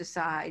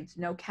pesticides,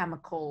 no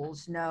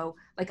chemicals,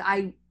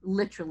 I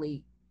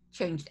literally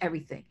changed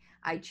everything.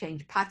 I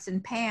changed pots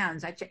and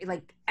pans.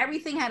 Like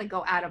everything had to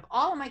go out of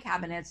all of my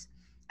cabinets.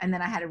 And then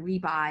I had to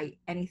rebuy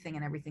anything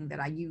and everything that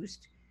I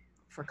used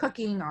for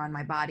cooking or on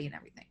my body and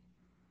everything.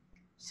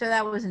 So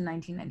that was in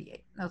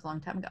 1998. That was a long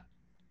time ago.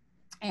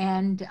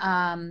 And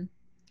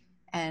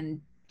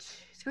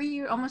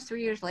almost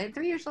 3 years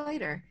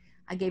later,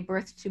 I gave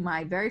birth to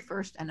my very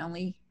first and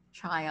only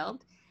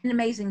child, an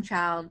amazing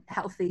child,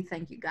 healthy,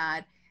 thank you,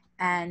 God.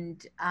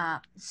 And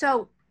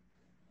so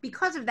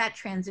because of that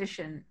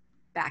transition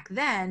back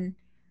then,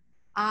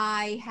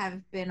 I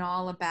have been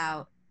all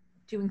about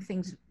doing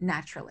things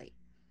naturally.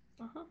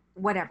 Uh-huh.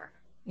 Whatever,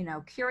 you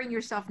know, curing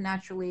yourself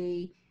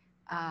naturally,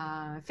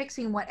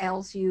 fixing what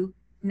ails you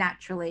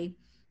naturally.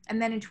 And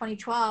then in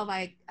 2012,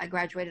 I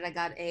graduated. I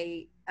got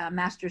a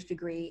master's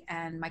degree,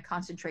 and my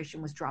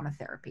concentration was drama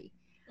therapy.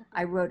 Uh-huh.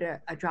 I wrote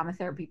a drama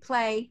therapy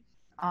play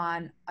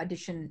on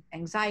audition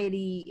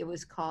anxiety. It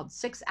was called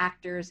 6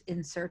 Actors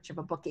in Search of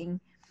a Booking.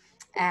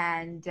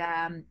 And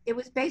it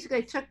was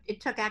basically,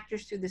 it took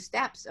actors through the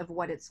steps of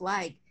what it's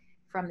like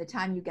from the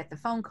time you get the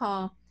phone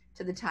call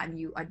to the time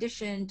you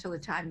audition, till the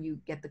time you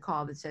get the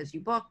call that says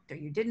you booked or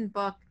you didn't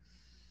book.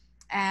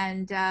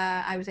 And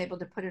I was able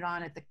to put it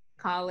on at the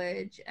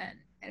college, and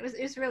it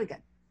was really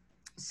good.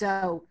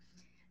 So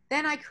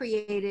then I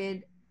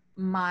created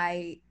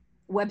my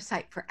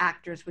website for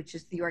actors, which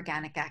is The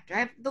Organic Actor. I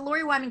have the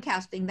Lori Wyman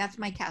Casting, that's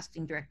my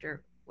casting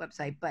director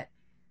website, but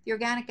The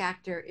Organic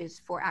Actor is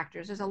for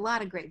actors. There's a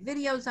lot of great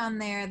videos on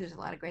there. There's a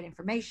lot of great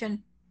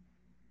information.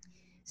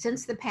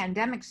 Since the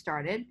pandemic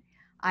started,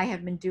 I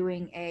have been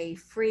doing a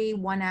free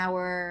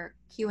 1-hour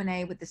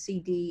Q&A with the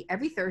CD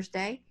every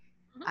Thursday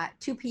at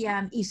 2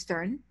 p.m.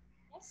 Eastern.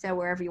 So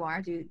wherever you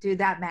are, do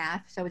that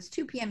math. So it's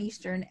 2 p.m.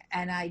 Eastern,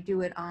 and I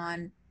do it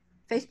on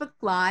Facebook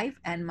Live,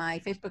 and my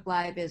Facebook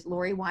Live is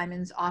Lori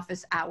Wyman's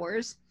Office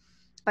Hours.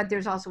 But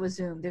there's also a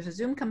Zoom. There's a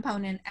Zoom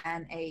component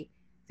and a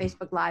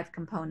Facebook Live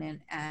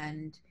component,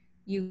 and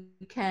you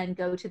can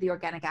go to The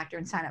Organic Actor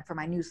and sign up for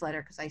my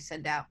newsletter, because I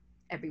send out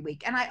every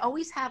week. And I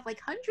always have like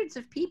hundreds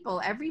of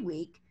people every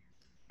week,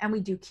 and we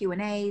do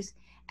Q&As,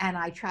 and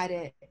I try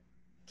to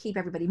keep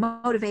everybody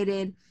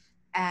motivated.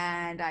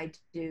 And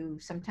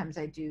sometimes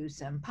I do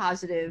some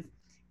positive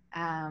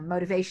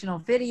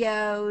motivational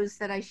videos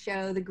that I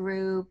show the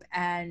group.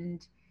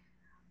 And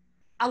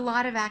a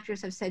lot of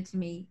actors have said to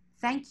me,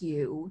 thank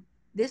you.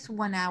 This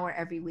 1 hour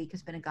every week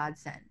has been a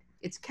godsend.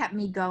 It's kept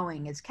me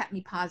going. It's kept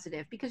me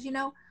positive, because,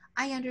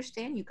 I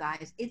understand, you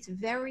guys, it's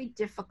very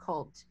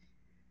difficult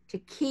to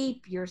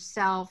keep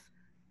yourself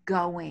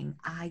going.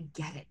 I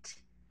get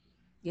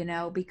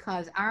it,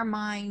 because our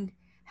mind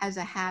has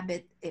a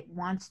habit. It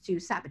wants to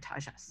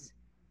sabotage us.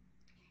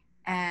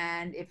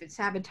 And if it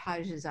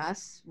sabotages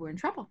us, we're in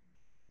trouble.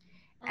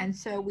 And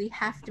so we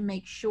have to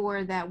make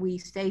sure that we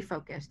stay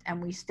focused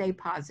and we stay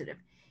positive,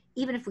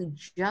 even if we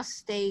just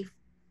stay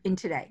in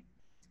today.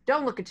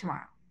 Don't look at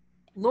tomorrow.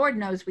 Lord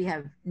knows we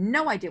have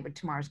no idea what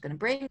tomorrow's going to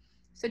bring.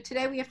 So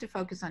today we have to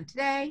focus on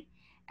today,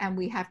 and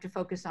we have to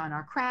focus on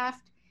our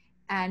craft.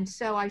 And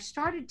so I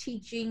started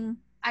teaching.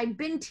 I'd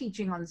been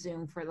teaching on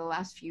Zoom for the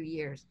last few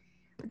years.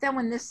 But then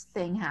when this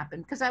thing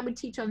happened, because I would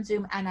teach on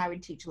Zoom and I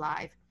would teach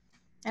live,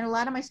 and a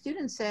lot of my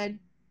students said,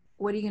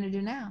 what are you going to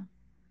do now?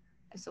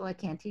 I said, well, I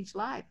can't teach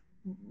live.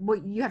 Well,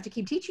 you have to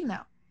keep teaching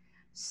though.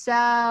 So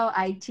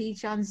I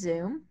teach on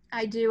Zoom.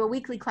 I do a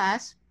weekly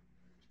class.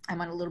 I'm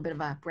on a little bit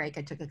of a break.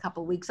 I took a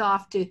couple of weeks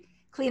off to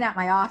clean out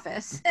my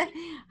office.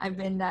 I've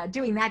been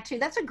doing that too.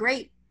 That's a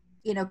great,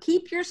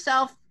 keep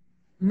yourself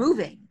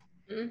moving.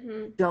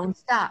 Mm-hmm. Don't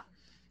stop.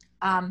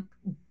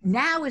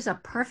 Now is a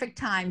perfect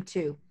time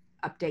to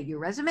update your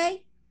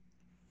resume,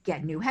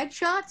 get new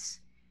headshots,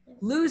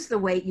 lose the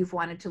weight you've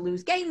wanted to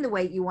lose, gain the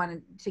weight you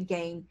wanted to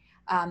gain,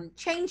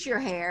 change your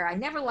hair. I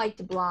never liked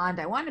a blonde.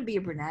 I want to be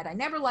a brunette. I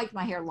never liked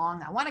my hair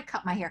long. I want to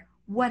cut my hair,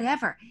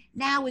 whatever.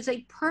 Now is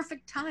a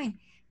perfect time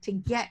to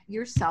get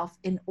yourself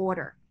in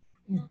order.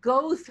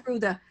 Go through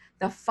the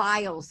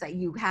files that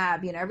you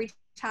have. Every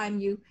time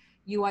you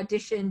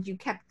auditioned, you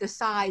kept the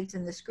sides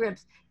and the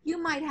scripts.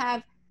 You might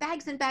have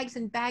bags and bags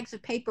and bags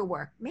of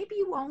paperwork. Maybe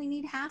you only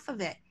need half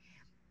of it.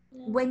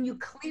 When you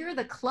clear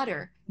the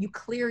clutter, you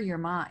clear your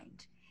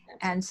mind.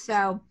 And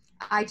so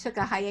I took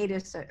a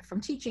hiatus from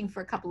teaching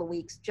for a couple of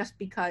weeks, just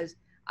because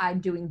I'm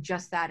doing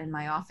just that in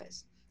my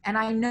office. And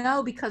I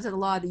know, because of the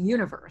law of the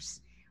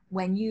universe,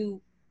 when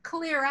you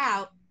clear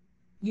out,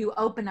 you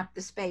open up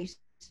the space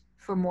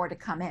for more to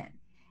come in.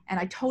 And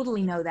I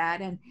totally know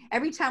that. And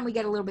every time we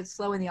get a little bit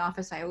slow in the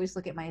office, I always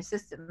look at my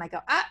assistant and I go,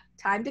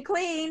 time to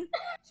clean.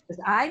 She goes,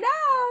 I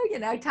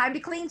know, time to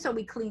clean. So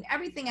we clean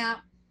everything out,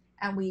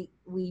 and we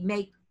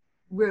make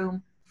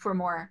room for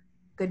more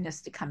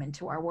goodness to come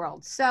into our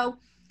world. So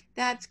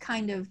that's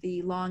kind of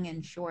the long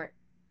and short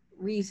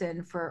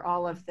reason for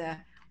all of the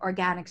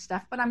organic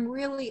stuff. But I'm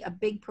really a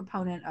big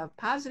proponent of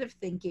positive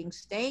thinking,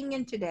 staying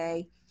in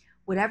today.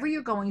 Whatever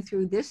you're going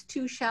through, this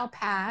too shall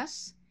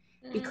pass,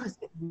 because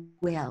it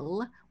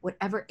will,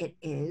 whatever it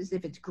is,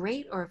 if it's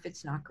great or if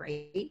it's not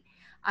great.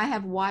 I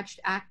have watched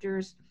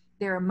actors,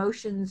 their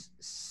emotions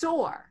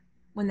soar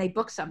when they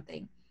book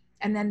something,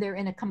 and then they're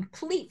in a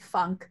complete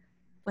funk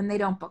when they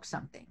don't book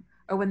something,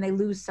 or when they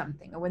lose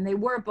something, or when they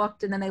were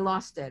booked and then they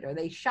lost it, or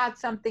they shot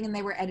something and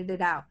they were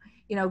edited out,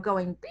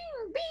 going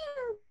bing,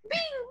 bing,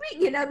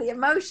 bing, bing, the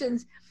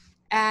emotions.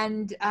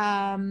 And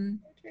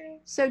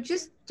so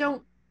just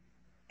don't,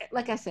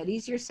 like I said,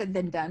 easier said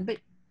than done, but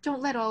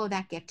don't let all of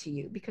that get to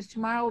you, because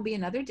tomorrow will be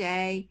another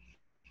day,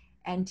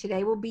 and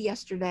today will be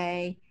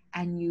yesterday,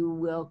 and you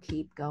will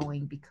keep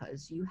going,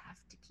 because you have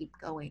to keep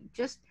going.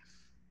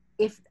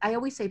 If I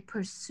always say,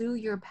 pursue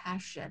your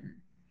passion.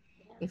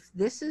 If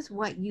this is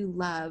what you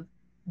love,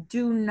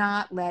 do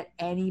not let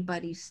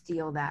anybody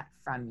steal that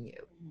from you.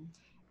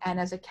 And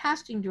as a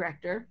casting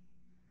director,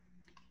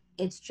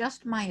 it's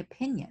just my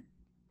opinion.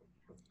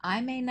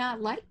 I may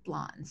not like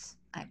blondes.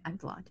 I'm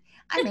blonde.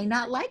 I may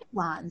not like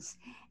blondes.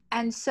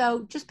 And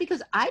so just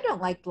because I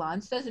don't like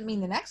blondes doesn't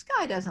mean the next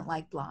guy doesn't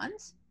like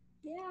blondes.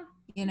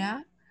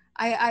 Yeah.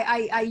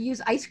 I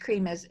use ice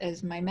cream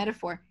as my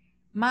metaphor.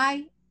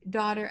 My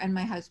daughter and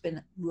my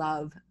husband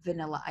love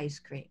vanilla ice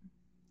cream.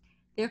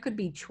 There could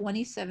be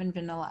 27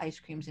 vanilla ice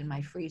creams in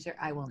my freezer.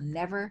 I will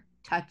never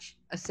touch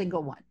a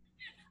single one.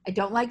 I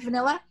don't like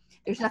vanilla.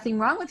 There's nothing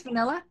wrong with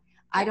vanilla.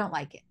 I don't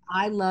like it.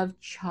 I love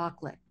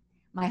chocolate.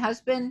 My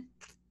husband,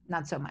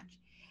 not so much.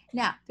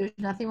 Now, there's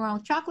nothing wrong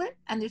with chocolate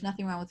and there's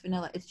nothing wrong with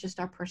vanilla. It's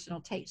just our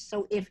personal taste.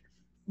 So if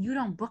you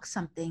don't book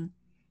something,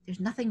 there's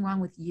nothing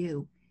wrong with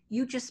you.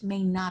 You just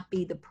may not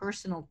be the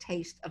personal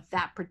taste of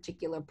that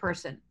particular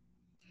person.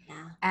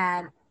 Yeah.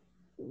 And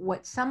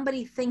what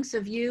somebody thinks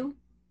of you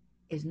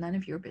is none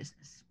of your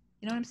business.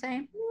 You know what I'm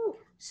saying? Ooh.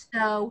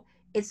 So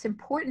it's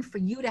important for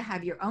you to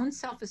have your own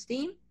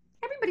self-esteem.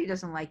 Everybody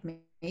doesn't like me.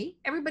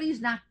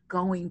 Everybody's not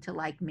going to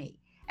like me.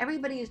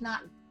 Everybody is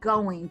not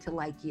going to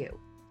like you.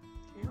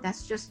 Yeah.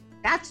 That's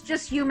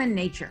just human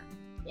nature.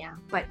 Yeah.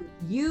 But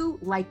you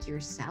like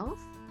yourself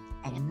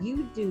and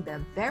you do the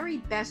very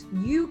best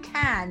you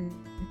can.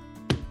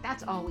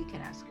 That's all we can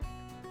ask you.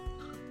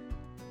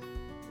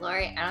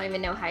 Lori, I don't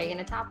even know how you're going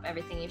to top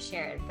everything you've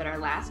shared, but our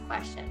last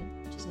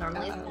question, which is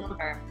normally a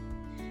number,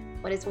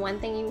 what is one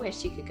thing you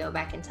wish you could go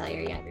back and tell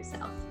your younger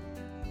self?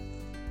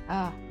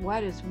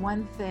 What is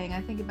one thing?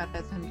 I think about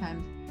that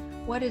sometimes.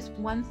 What is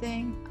one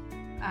thing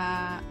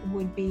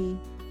would be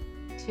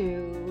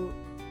to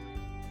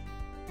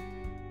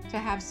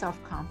have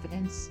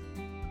self-confidence,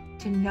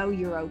 to know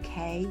you're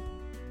okay,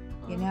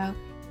 you know,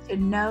 to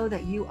know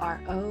that you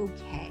are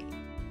okay.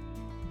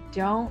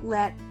 Don't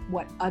let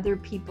what other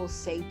people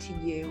say to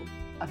you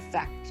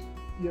affect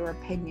your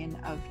opinion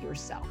of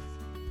yourself.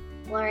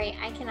 Lori,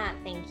 I cannot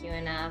thank you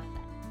enough.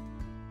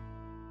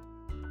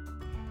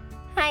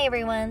 Hi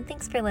everyone,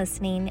 thanks for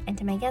listening, and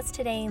to my guest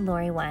today,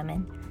 Lori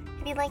Wyman.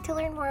 If you'd like to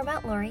learn more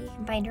about Lori, you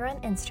can find her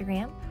on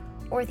Instagram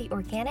or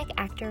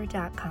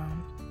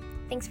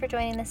theorganicactor.com. Thanks for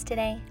joining us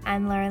today.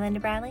 I'm Laura Linda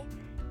Bradley,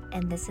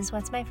 and this is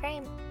What's My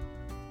Frame.